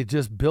 actually, they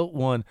just built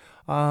one,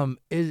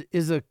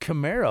 is a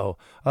Camaro,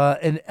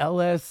 an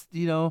LS,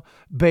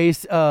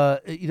 based, L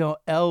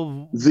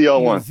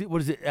ZL1.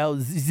 What is it?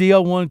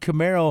 ZL1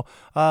 Camaro,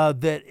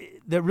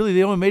 that really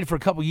they only made it for a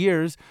couple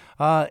years.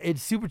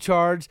 It's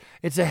supercharged.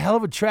 It's a hell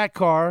of a track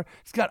car.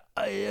 It's got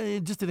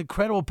just an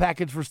incredible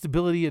package for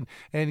stability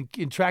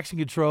and traction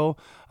control.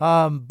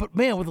 But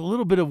man, with a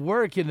little bit of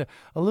work and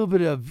a little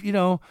bit of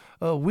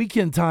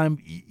weekend time,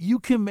 you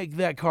can make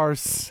that car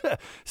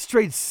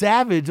straight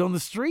savage on the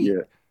street.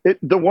 Yeah.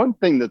 The one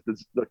thing that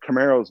the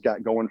Camaro's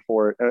got going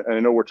for it, and I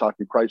know we're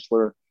talking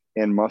Chrysler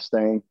and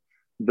Mustang,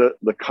 the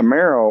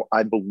Camaro,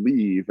 I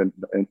believe, and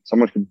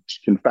someone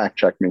can fact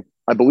check me,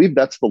 I believe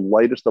that's the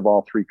lightest of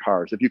all 3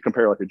 cars. If you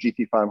compare like a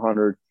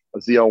GT500, a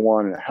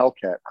ZL1, and a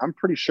Hellcat, I'm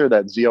pretty sure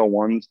that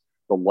ZL1's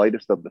the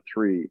lightest of the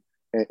 3.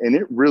 And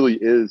it really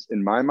is,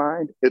 in my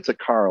mind, it's a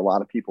car a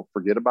lot of people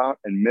forget about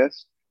and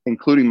miss,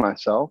 including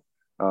myself.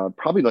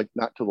 Probably like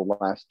not till the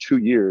last 2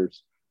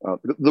 years.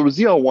 The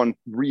ZL1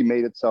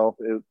 remade itself.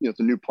 It's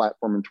a new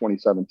platform in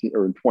 2017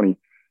 or in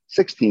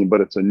 2016, but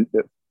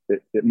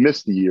it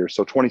missed the year.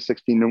 So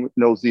 2016,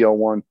 no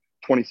ZL1.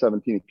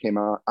 2017 it came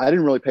out. I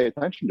didn't really pay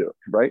attention to it,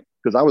 right?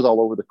 Because I was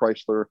all over the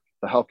Chrysler,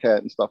 the Hellcat,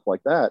 and stuff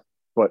like that.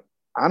 But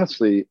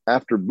honestly,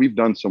 after we've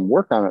done some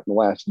work on it in the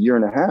last year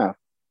and a half,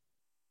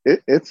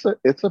 it's a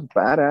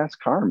badass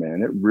car,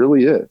 man. It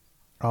really is.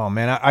 Oh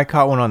man, I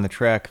caught one on the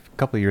track a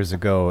couple of years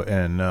ago,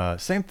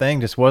 and same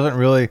thing. Just wasn't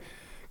really,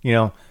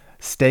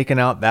 staking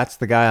out. That's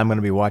the guy I'm going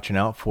to be watching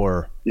out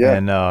for. Yeah.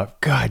 And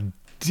God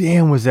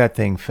damn, was that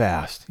thing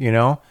fast? He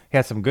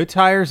had some good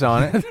tires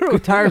on it,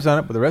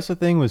 but the rest of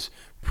the thing was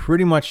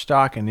pretty much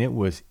stock, and it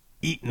was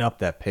eating up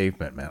that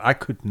pavement, man. I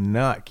could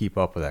not keep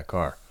up with that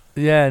car.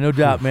 Yeah, no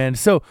doubt, man.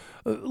 So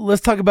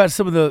let's talk about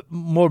some of the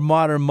more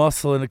modern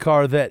muscle in the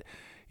car that,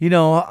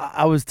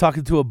 I was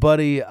talking to a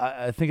buddy.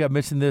 I think I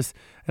mentioned this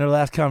in our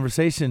last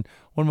conversation.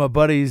 One of my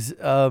buddies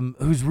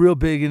who's real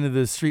big into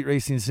the street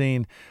racing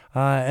scene,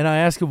 and I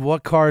asked him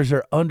what cars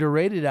are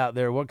underrated out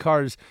there. What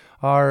cars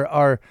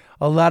are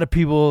a lot of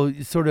people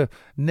sort of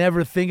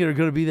never think are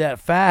going to be that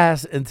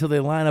fast until they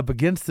line up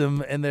against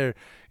them, and they're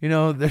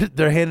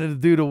handing the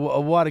dude a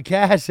wad of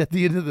cash at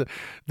the end of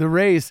the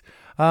race.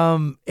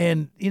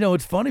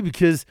 It's funny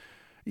because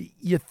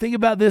you think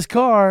about this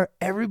car,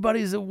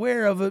 everybody's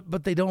aware of it,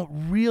 but they don't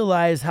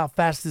realize how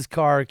fast this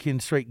car can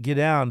straight get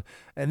down,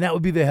 and that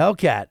would be the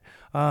Hellcat.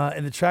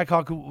 And the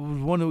Trackhawk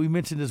was one that we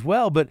mentioned as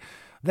well, but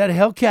that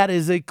Hellcat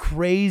is a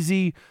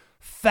crazy,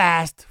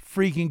 fast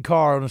freaking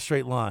car on a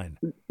straight line.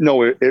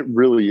 No, it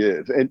really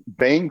is. And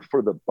bang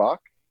for the buck,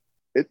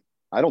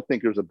 I don't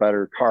think there's a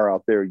better car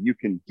out there you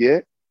can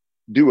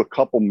do a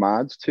couple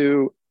mods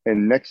to,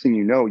 and next thing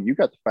you know, you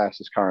got the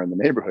fastest car in the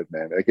neighborhood,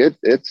 man. Like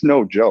it's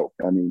no joke.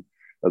 I mean,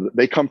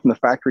 they come from the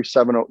factory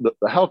 70. The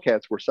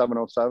Hellcats were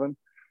 707.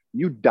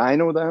 You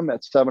dyno them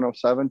at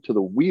 707 to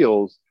the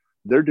wheels,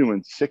 they're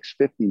doing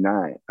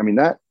 659. I mean,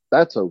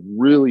 that's a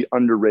really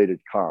underrated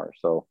car.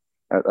 So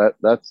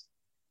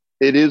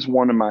it is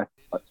one of my,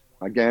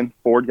 again,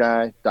 Ford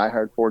guy,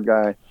 diehard Ford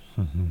guy.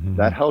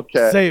 That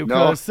Hellcat. Say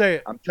it, say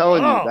it. I'm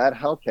telling you, that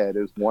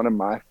Hellcat is one of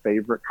my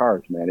favorite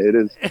cars, man. It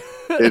is.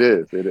 It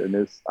is.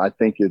 I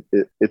think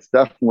it's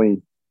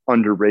definitely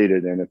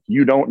underrated. And if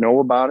you don't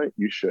know about it,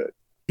 you should.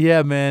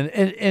 Yeah, man.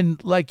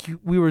 And like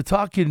we were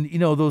talking,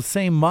 those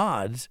same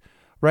mods,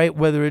 right?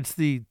 Whether it's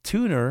the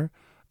tuner,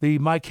 the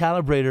My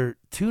Calibrator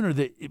tuner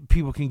that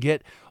people can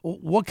get,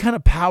 what kind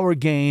of power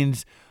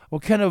gains,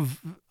 what kind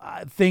of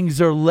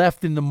things are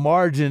left in the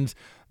margins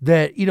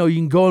that, you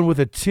can go in with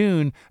a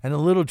tune and a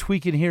little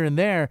tweaking here and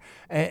there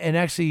and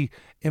actually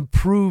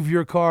improve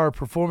your car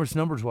performance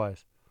numbers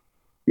wise?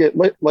 Yeah,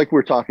 like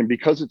we're talking,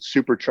 because it's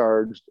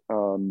supercharged,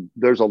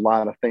 there's a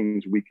lot of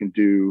things we can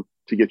do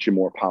to get you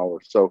more power.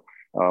 So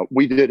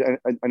we did,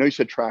 I know you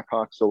said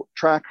Trackhawk. So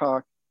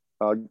Trackhawk,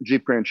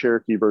 Jeep Grand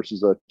Cherokee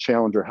versus a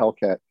Challenger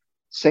Hellcat,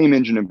 same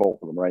engine in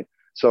both of them, right?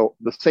 So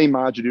the same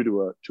mod you do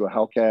to a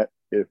Hellcat,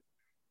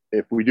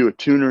 if we do a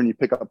tuner and you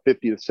pick up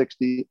 50 to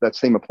 60, that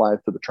same applies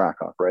to the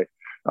Trackhawk, right?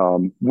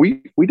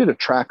 We did a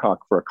Trackhawk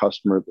for a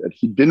customer that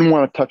he didn't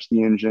want to touch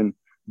the engine,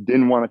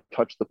 didn't want to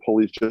touch the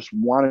pulleys, just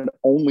wanted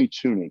only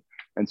tuning.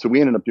 And so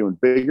we ended up doing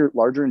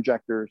larger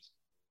injectors,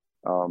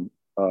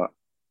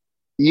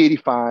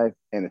 E85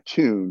 and a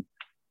tune.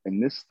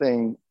 And this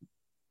thing,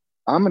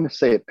 I'm going to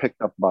say it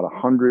picked up about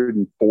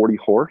 140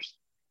 horse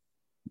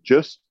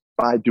just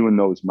by doing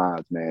those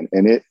mods, man.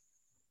 And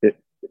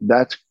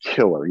that's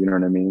killer. You know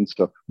what I mean?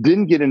 So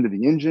didn't get into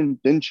the engine,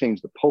 didn't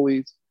change the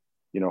pulleys,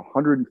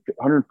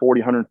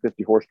 140,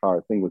 150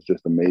 horsepower thing was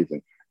just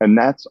amazing. And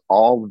that's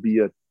all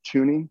via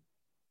tuning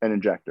and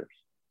injectors.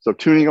 So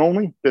tuning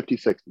only 50,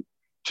 60,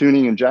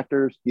 tuning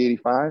injectors,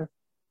 85,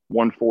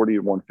 140 to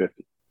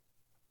 150.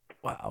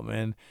 Wow,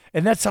 man.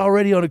 And that's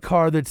already on a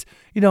car that's,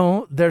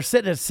 they're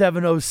sitting at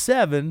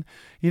 707,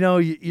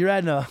 you're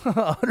adding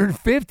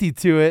 150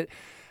 to it.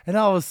 And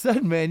all of a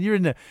sudden, man, you're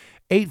in the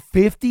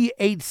 850,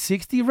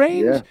 860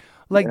 range.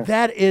 Yeah.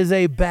 That is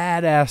a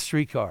badass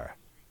street car.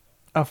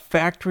 A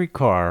factory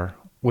car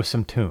with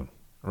some tune,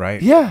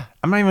 right? Yeah.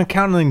 I'm not even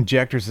counting the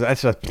injectors.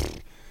 That's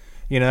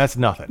that's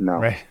nothing, no.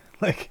 Right?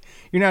 Like,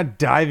 you're not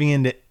diving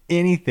into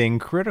anything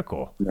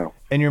critical. No.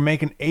 And you're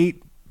making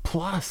 8+.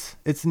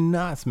 It's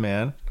nuts,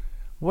 man.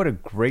 What a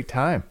great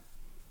time.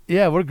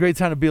 Yeah, what a great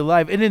time to be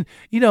alive. And then,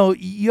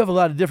 you have a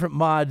lot of different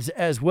mods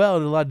as well,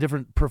 and a lot of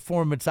different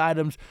performance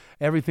items,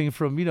 everything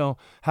from,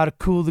 how to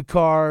cool the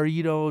car,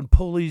 and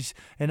pulleys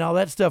and all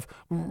that stuff.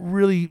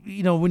 Really,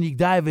 when you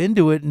dive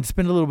into it and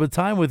spend a little bit of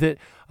time with it,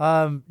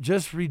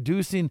 just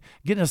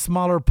getting a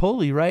smaller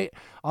pulley, right?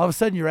 All of a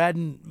sudden you're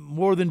adding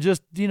more than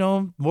just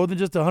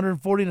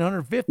 140 and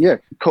 150. Yeah,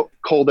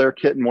 cold air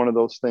kit in one of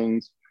those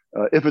things.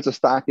 If it's a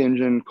stock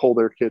engine, cold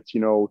air kit's,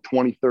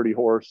 20, 30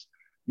 horse.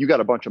 You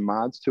got a bunch of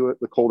mods to it.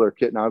 The cold air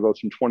kit now goes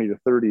from 20 to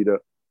 30 to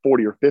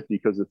 40 or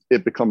 50 because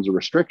it becomes a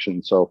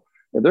restriction. So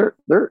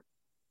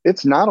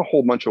it's not a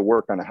whole bunch of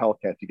work on a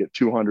Hellcat to get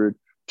 200,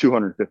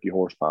 250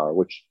 horsepower,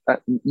 which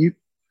you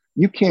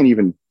can't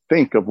even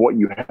think of what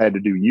you had to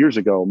do years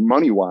ago,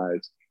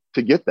 money-wise,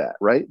 to get that,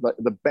 right? But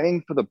the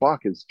bang for the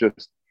buck is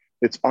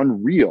it's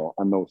unreal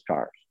on those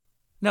cars.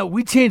 Now,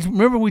 we changed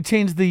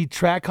the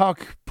Trackhawk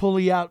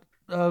pulley out,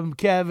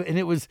 Kev,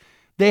 and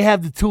they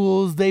have the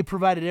tools, they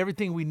provided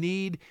everything we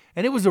need,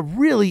 and it was a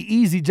really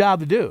easy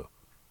job to do.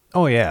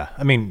 Oh, yeah.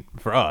 I mean,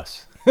 for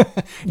us.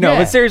 No,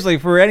 but seriously,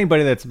 for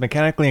anybody that's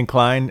mechanically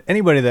inclined,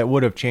 anybody that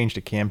would have changed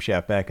a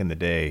camshaft back in the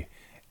day,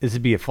 this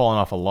would be falling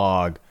off a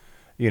log,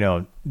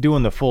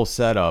 doing the full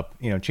setup,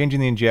 changing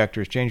the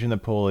injectors, changing the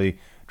pulley,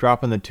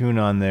 dropping the tune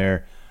on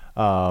there.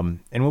 And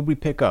what we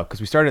pick up?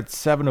 Because we started at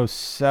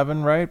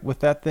 707, right, with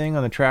that thing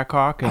on the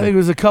Trackhawk. I think it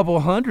was a couple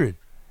hundred.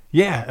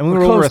 Yeah, and we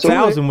were over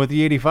 1,000 with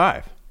the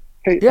 85.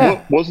 Hey,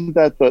 yeah. Wasn't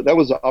that that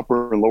was the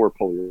upper and lower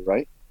pulley,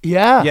 right?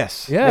 Yeah.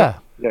 Yes. Yeah.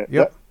 Yeah.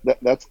 Yep.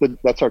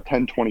 That's our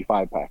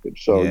 1025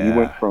 package. So you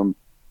went from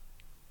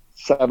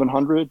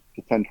 700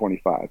 to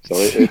 1025. So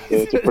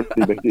it's a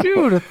pretty big deal.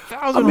 Dude,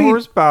 1,000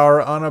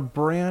 horsepower on a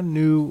brand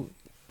new,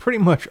 pretty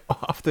much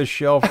off the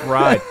shelf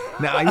ride.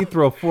 Now you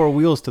throw four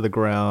wheels to the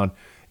ground,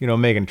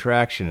 making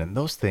traction, and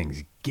those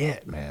things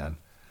get, man.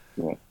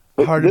 Yeah.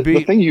 Hard to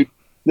beat.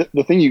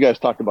 The thing you guys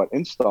talked about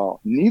install,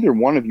 neither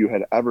one of you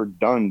had ever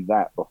done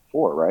that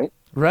before, right?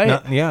 Right.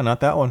 Not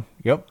that one.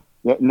 Yep.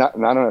 Not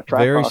on a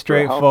track. Very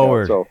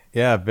straightforward. So,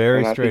 yeah,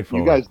 very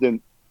straightforward.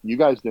 You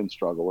guys didn't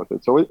struggle with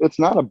it. So it's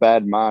not a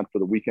bad mod for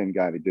the weekend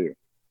guy to do.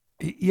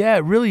 Yeah,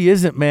 it really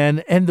isn't,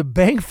 man. And the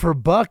bang for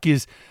buck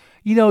is,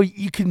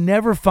 you can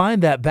never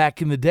find that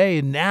back in the day.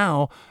 And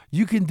now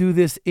you can do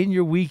this in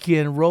your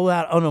weekend, roll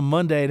out on a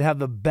Monday and have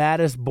the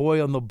baddest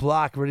boy on the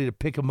block ready to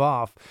pick him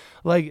off.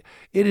 Like,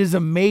 it is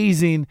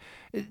amazing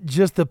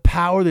just the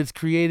power that's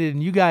created.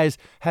 And you guys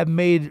have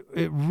made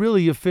it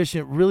really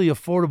efficient, really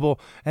affordable,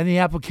 and the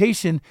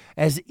application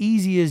as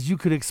easy as you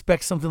could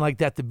expect something like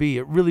that to be.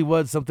 It really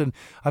was something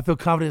I feel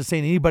confident in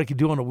saying anybody could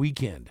do on a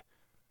weekend.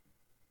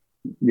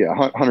 Yeah,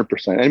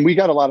 100%. And we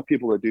got a lot of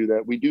people that do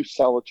that. We do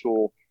sell a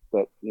tool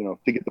that,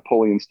 to get the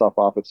pulley and stuff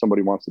off if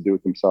somebody wants to do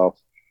it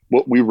themselves.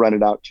 We rent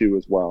it out too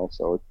as well.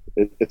 So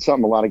it's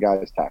something a lot of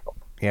guys tackle.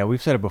 Yeah,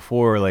 we've said it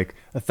before, like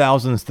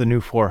 1,000's the new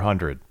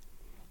 400.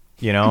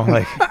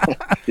 Like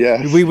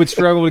yeah, we would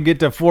struggle to get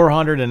to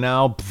 400 and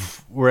now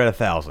we're at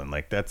 1,000.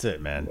 Like, that's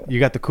it, man. You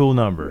got the cool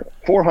number.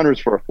 400 is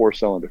for a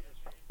 4-cylinder.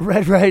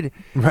 Right.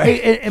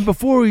 Hey, and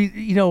before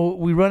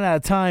we run out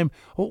of time,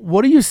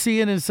 what are you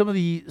seeing in some of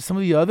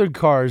the other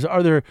cars?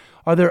 Are there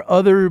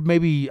other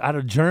maybe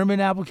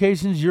German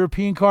applications,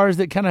 European cars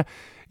that kind of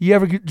you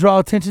ever draw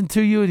attention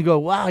to you and you go,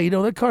 wow,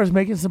 that car's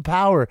making some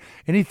power?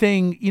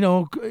 Anything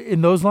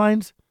in those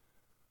lines?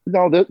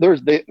 No,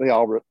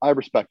 I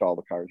respect all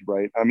the cars,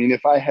 right? I mean,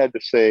 if I had to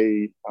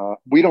say,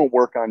 we don't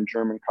work on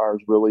German cars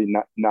really,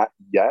 not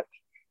yet,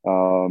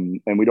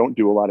 and we don't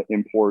do a lot of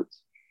imports.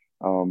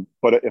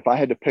 But if I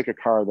had to pick a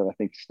car that I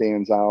think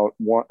stands out,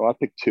 I'll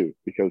pick two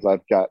because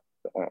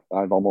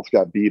I've almost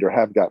got beat or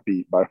have got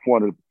beat by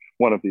one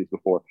of these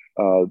before.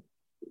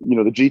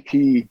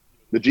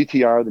 The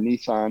GTR, the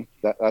Nissan,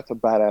 that's a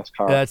badass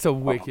car. That's a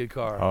wicked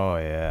car. Oh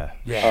yeah.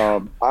 Yeah.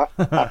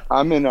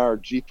 I'm in our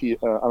GT.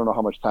 I don't know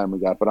how much time we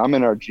got, but I'm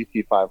in our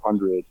GT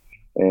 500,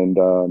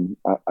 and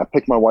I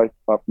picked my wife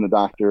up from the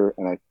doctor,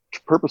 and I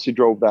purposely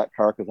drove that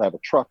car because I have a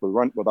truck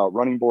without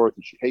running boards,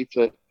 and she hates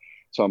it.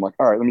 So I'm like,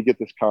 all right, let me get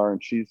this car,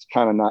 and she's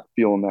kind of not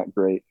feeling that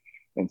great,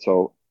 and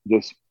so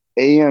this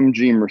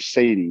AMG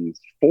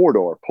Mercedes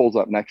 4-door pulls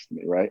up next to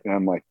me, right, and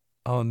I'm like,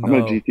 oh no, I'm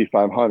in a GT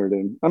 500,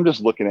 and I'm just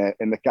looking at it,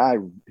 and the guy,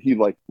 he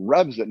like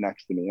revs it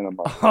next to me, and I'm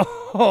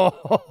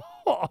like,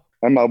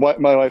 and my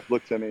wife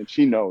looks at me, and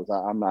she knows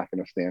I'm not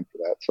going to stand for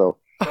that. So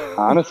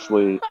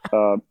honestly,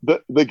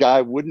 the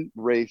guy wouldn't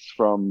race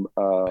from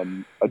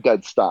a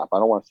dead stop. I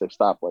don't want to say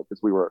stoplight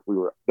because we were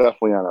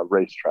definitely on a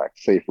racetrack,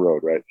 safe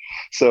road, right?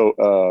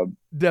 So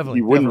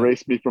he wouldn't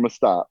race me from a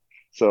stop.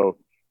 So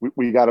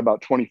we got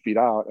about 20 feet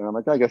out, and I'm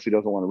like, I guess he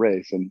doesn't want to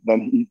race, and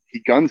then he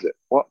guns it.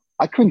 Well,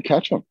 I couldn't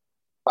catch him.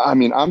 I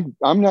mean, I'm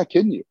not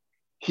kidding you.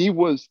 He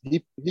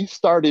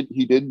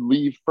did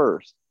leave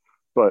first,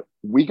 but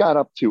we got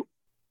up to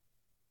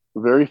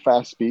very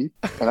fast speed,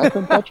 and I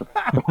couldn't catch him.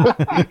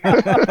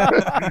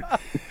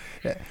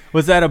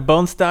 Was that a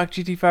bone stock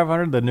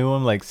GT500, the new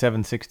one, like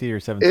 760 or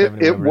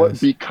 770? It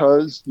was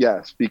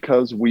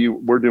because we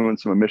were doing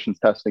some emissions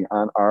testing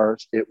on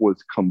ours. It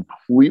was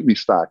completely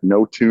stock,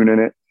 no tune in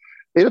it.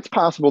 It's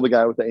possible the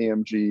guy with the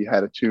AMG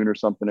had a tune or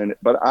something in it,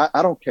 but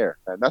I don't care.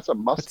 And that's a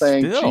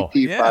Mustang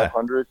GT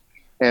 500,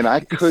 and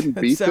I couldn't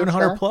beat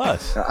 700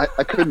 plus.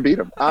 I couldn't beat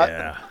him.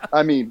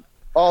 I mean,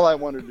 all I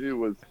wanted to do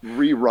was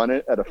rerun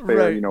it at a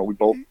fair.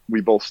 Right.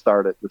 We both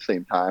start at the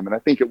same time, and I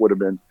think I would have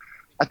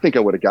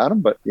got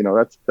him. But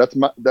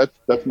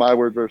that's my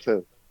word versus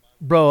his.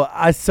 Bro,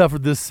 I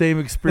suffered this same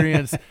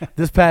experience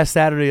this past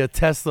Saturday. A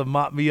Tesla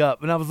mopped me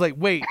up, and I was like,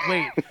 "Wait,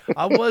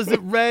 I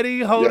wasn't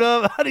ready. Hold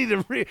up, I need a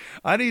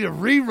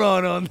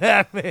rerun on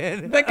that,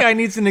 man. That guy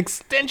needs an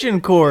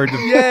extension cord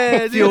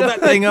to fuel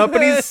that thing up,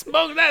 and he's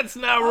smoking. That's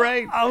not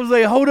right." I was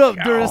like, "Hold up,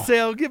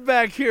 Duracell, get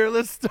back here.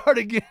 Let's start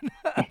again."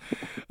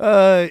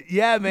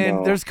 Yeah, man.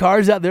 No. There's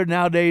cars out there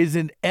nowadays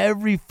in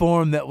every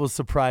form that will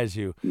surprise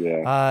you.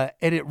 Yeah,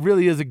 and it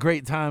really is a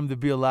great time to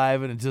be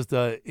alive and just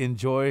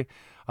enjoy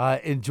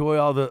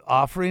all the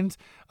offerings.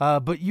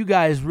 But you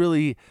guys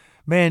really,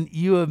 man,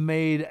 you have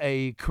made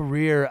a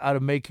career out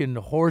of making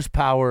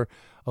horsepower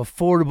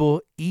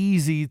affordable,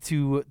 easy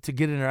to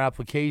get in our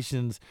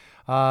applications.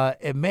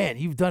 And man,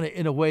 you've done it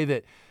in a way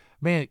that,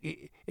 man,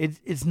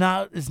 it's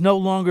no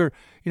longer,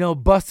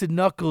 busted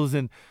knuckles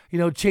and,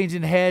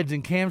 changing heads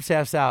and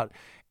camshafts out.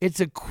 It's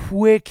a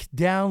quick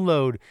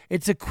download.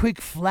 It's a quick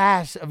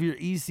flash of your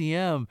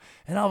ECM.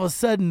 And all of a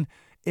sudden,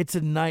 it's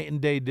a night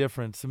and day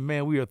difference. And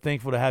man, we are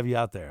thankful to have you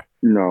out there.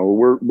 No,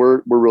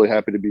 we're really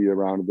happy to be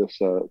around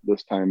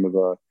this time of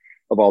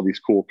all these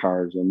cool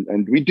cars,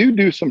 and we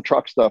do some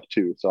truck stuff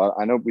too. So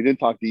I know we didn't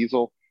talk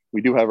diesel.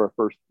 We do have our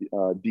first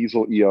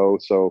diesel EO,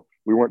 so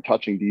we weren't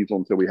touching diesel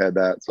until we had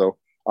that. So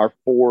our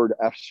Ford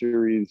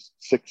F-Series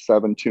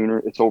 6.7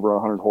 tuner, it's over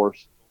 100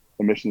 horse,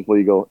 emissions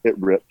legal, it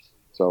rips.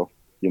 So,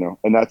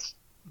 and that's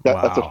a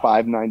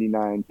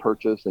 $599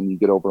 purchase, and you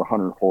get over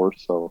 100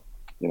 horse. So,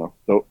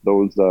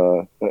 those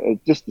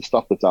just the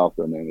stuff that's out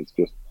there, man.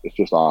 It's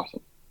just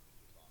awesome.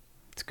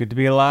 It's good to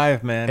be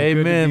alive, man.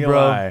 Amen, bro.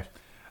 Alive.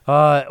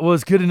 Well,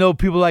 it's good to know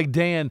people like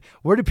Dan.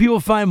 Where do people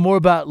find more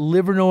about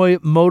Livernois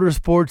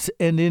Motorsports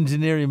and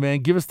Engineering, man?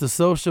 Give us the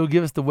social,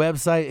 give us the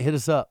website, hit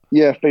us up.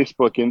 Yeah,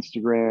 Facebook,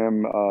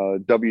 Instagram,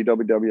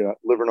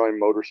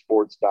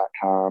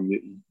 www.livernoismotorsports.com.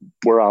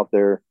 We're out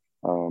there.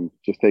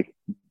 Just take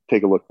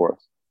a look for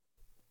us.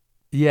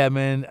 Yeah,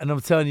 man. And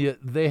I'm telling you,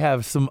 they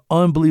have some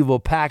unbelievable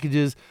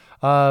packages,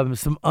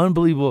 some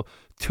unbelievable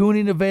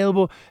tuning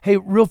available. Hey,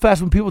 real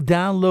fast, when people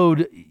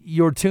download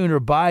your tuner,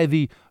 buy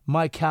the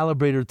My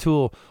Calibrator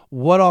tool,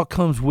 what all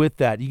comes with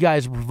that? You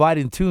guys are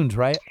providing tunes,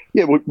 right?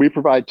 Yeah, we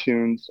provide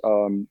tunes.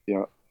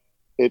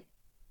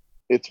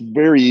 It's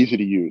very easy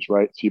to use,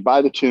 right? So you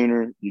buy the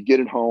tuner, you get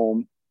it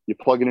home, you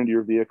plug it into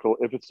your vehicle.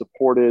 If it's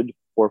supported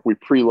or if we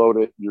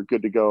preload it, you're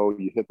good to go.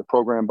 You hit the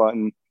program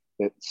button,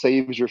 it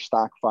saves your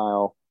stock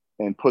file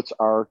and puts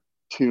our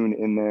tune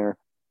in there.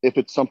 If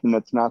it's something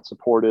that's not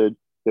supported,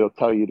 it'll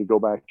tell you to go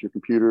back to your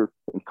computer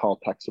and call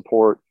tech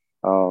support,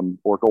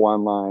 or go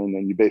online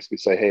and you basically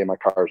say, hey, my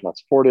car is not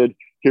supported.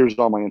 Here's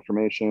all my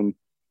information.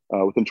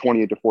 Within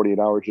 28 to 48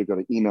 hours, you're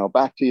going to email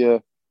back to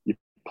you. You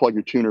plug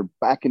your tuner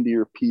back into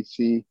your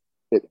PC.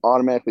 It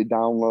automatically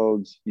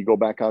downloads. You go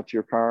back out to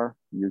your car.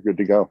 You're good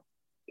to go.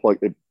 Plug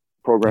it.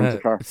 Programs the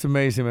car. It's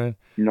amazing, man.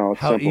 It's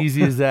how simple.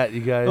 easy is that,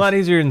 you guys? A lot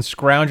easier than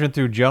scrounging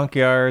through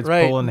junkyards,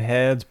 right. Pulling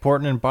heads,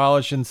 porting and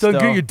polishing stuff.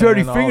 Don't get your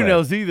dirty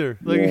fingernails either.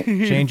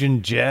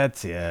 Changing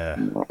jets, yeah.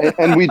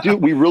 And we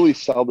really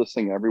sell this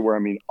thing everywhere. I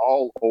mean,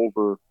 all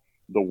over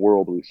the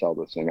world we sell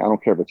this thing. I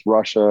don't care if it's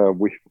Russia.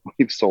 We've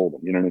sold them.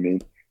 You know what I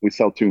mean? We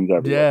sell tunes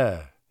everywhere.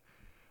 Yeah.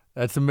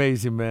 That's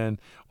amazing,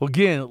 man. Well,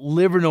 again,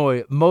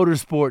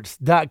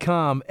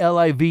 LivernoisMotorsports.com,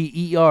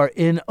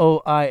 LIVERNOIS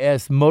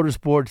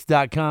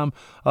Motorsports.com.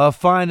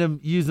 Find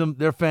them, use them.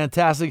 They're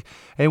fantastic.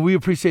 And we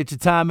appreciate your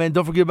time, man.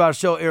 Don't forget about our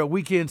show air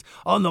weekends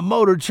on the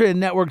Motor Trend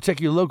Network.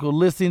 Check your local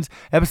listings.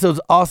 Episodes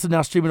also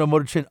now streaming on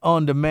Motor Trend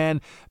On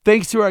Demand.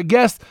 Thanks to our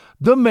guest,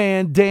 the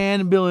man,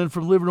 Dan Millen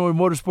from Livernois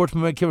Motorsports.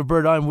 My man, Kevin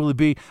Bird. I'm Willie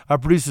B. Our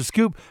producer,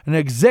 Scoop, and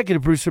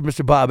executive producer,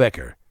 Mr. Bob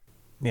Ecker.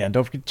 Yeah, and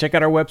don't forget to check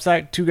out our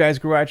website,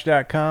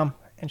 twoguysgarage.com,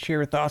 and share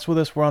your thoughts with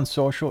us. We're on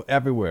social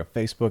everywhere,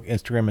 Facebook,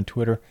 Instagram, and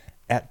Twitter,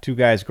 at Two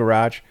Guys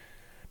Garage.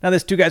 Now,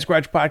 this Two Guys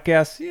Garage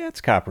podcast,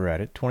 it's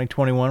copyrighted.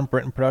 2021,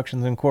 Britton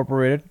Productions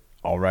Incorporated,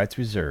 all rights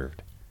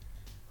reserved.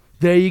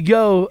 There you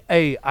go.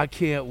 Hey, I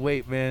can't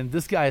wait, man.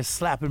 This guy is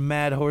slapping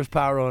mad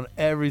horsepower on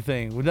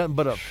everything with nothing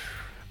but a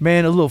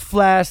little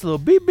flash, a little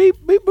beep, beep,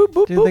 beep, boop,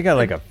 boop, Dude, boop. they got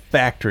like a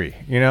factory,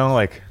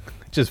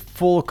 just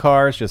full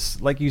cars,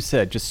 just like you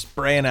said, just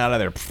spraying out of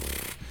there.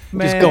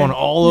 Man. Just going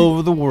all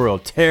over the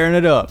world, tearing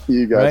it up.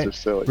 You guys are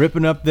silly.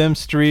 Ripping up them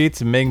streets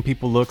and making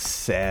people look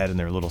sad in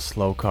their little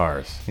slow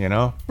cars,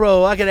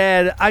 Bro, I could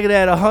add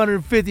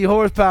 150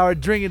 horsepower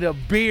drinking a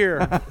beer.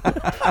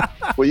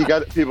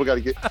 Well, people got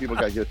to get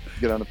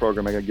on the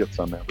program. I got to get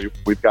some, man.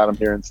 We've got them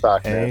here in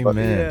stock, man.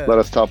 Amen. Let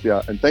us help you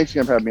out. And thanks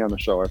again for having me on the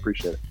show. I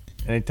appreciate it.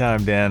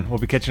 Anytime, Dan. We'll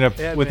be catching up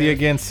with you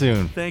again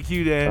soon. Thank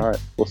you, Dan. All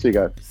right. We'll see you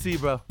guys. See you,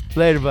 bro.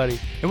 Later, buddy.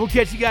 And we'll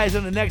catch you guys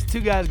on the next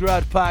Two Guys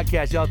Garage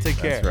podcast. Y'all take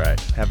care. That's right.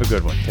 Have a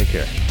good one. Take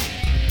care.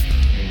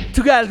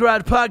 Two Guys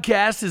Garage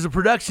podcast is a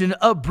production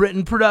of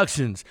Britton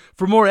Productions.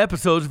 For more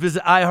episodes,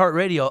 visit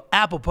iHeartRadio,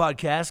 Apple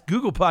Podcasts,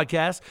 Google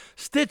Podcasts,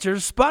 Stitcher,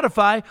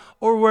 Spotify,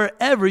 or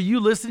wherever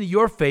you listen to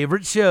your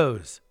favorite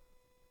shows.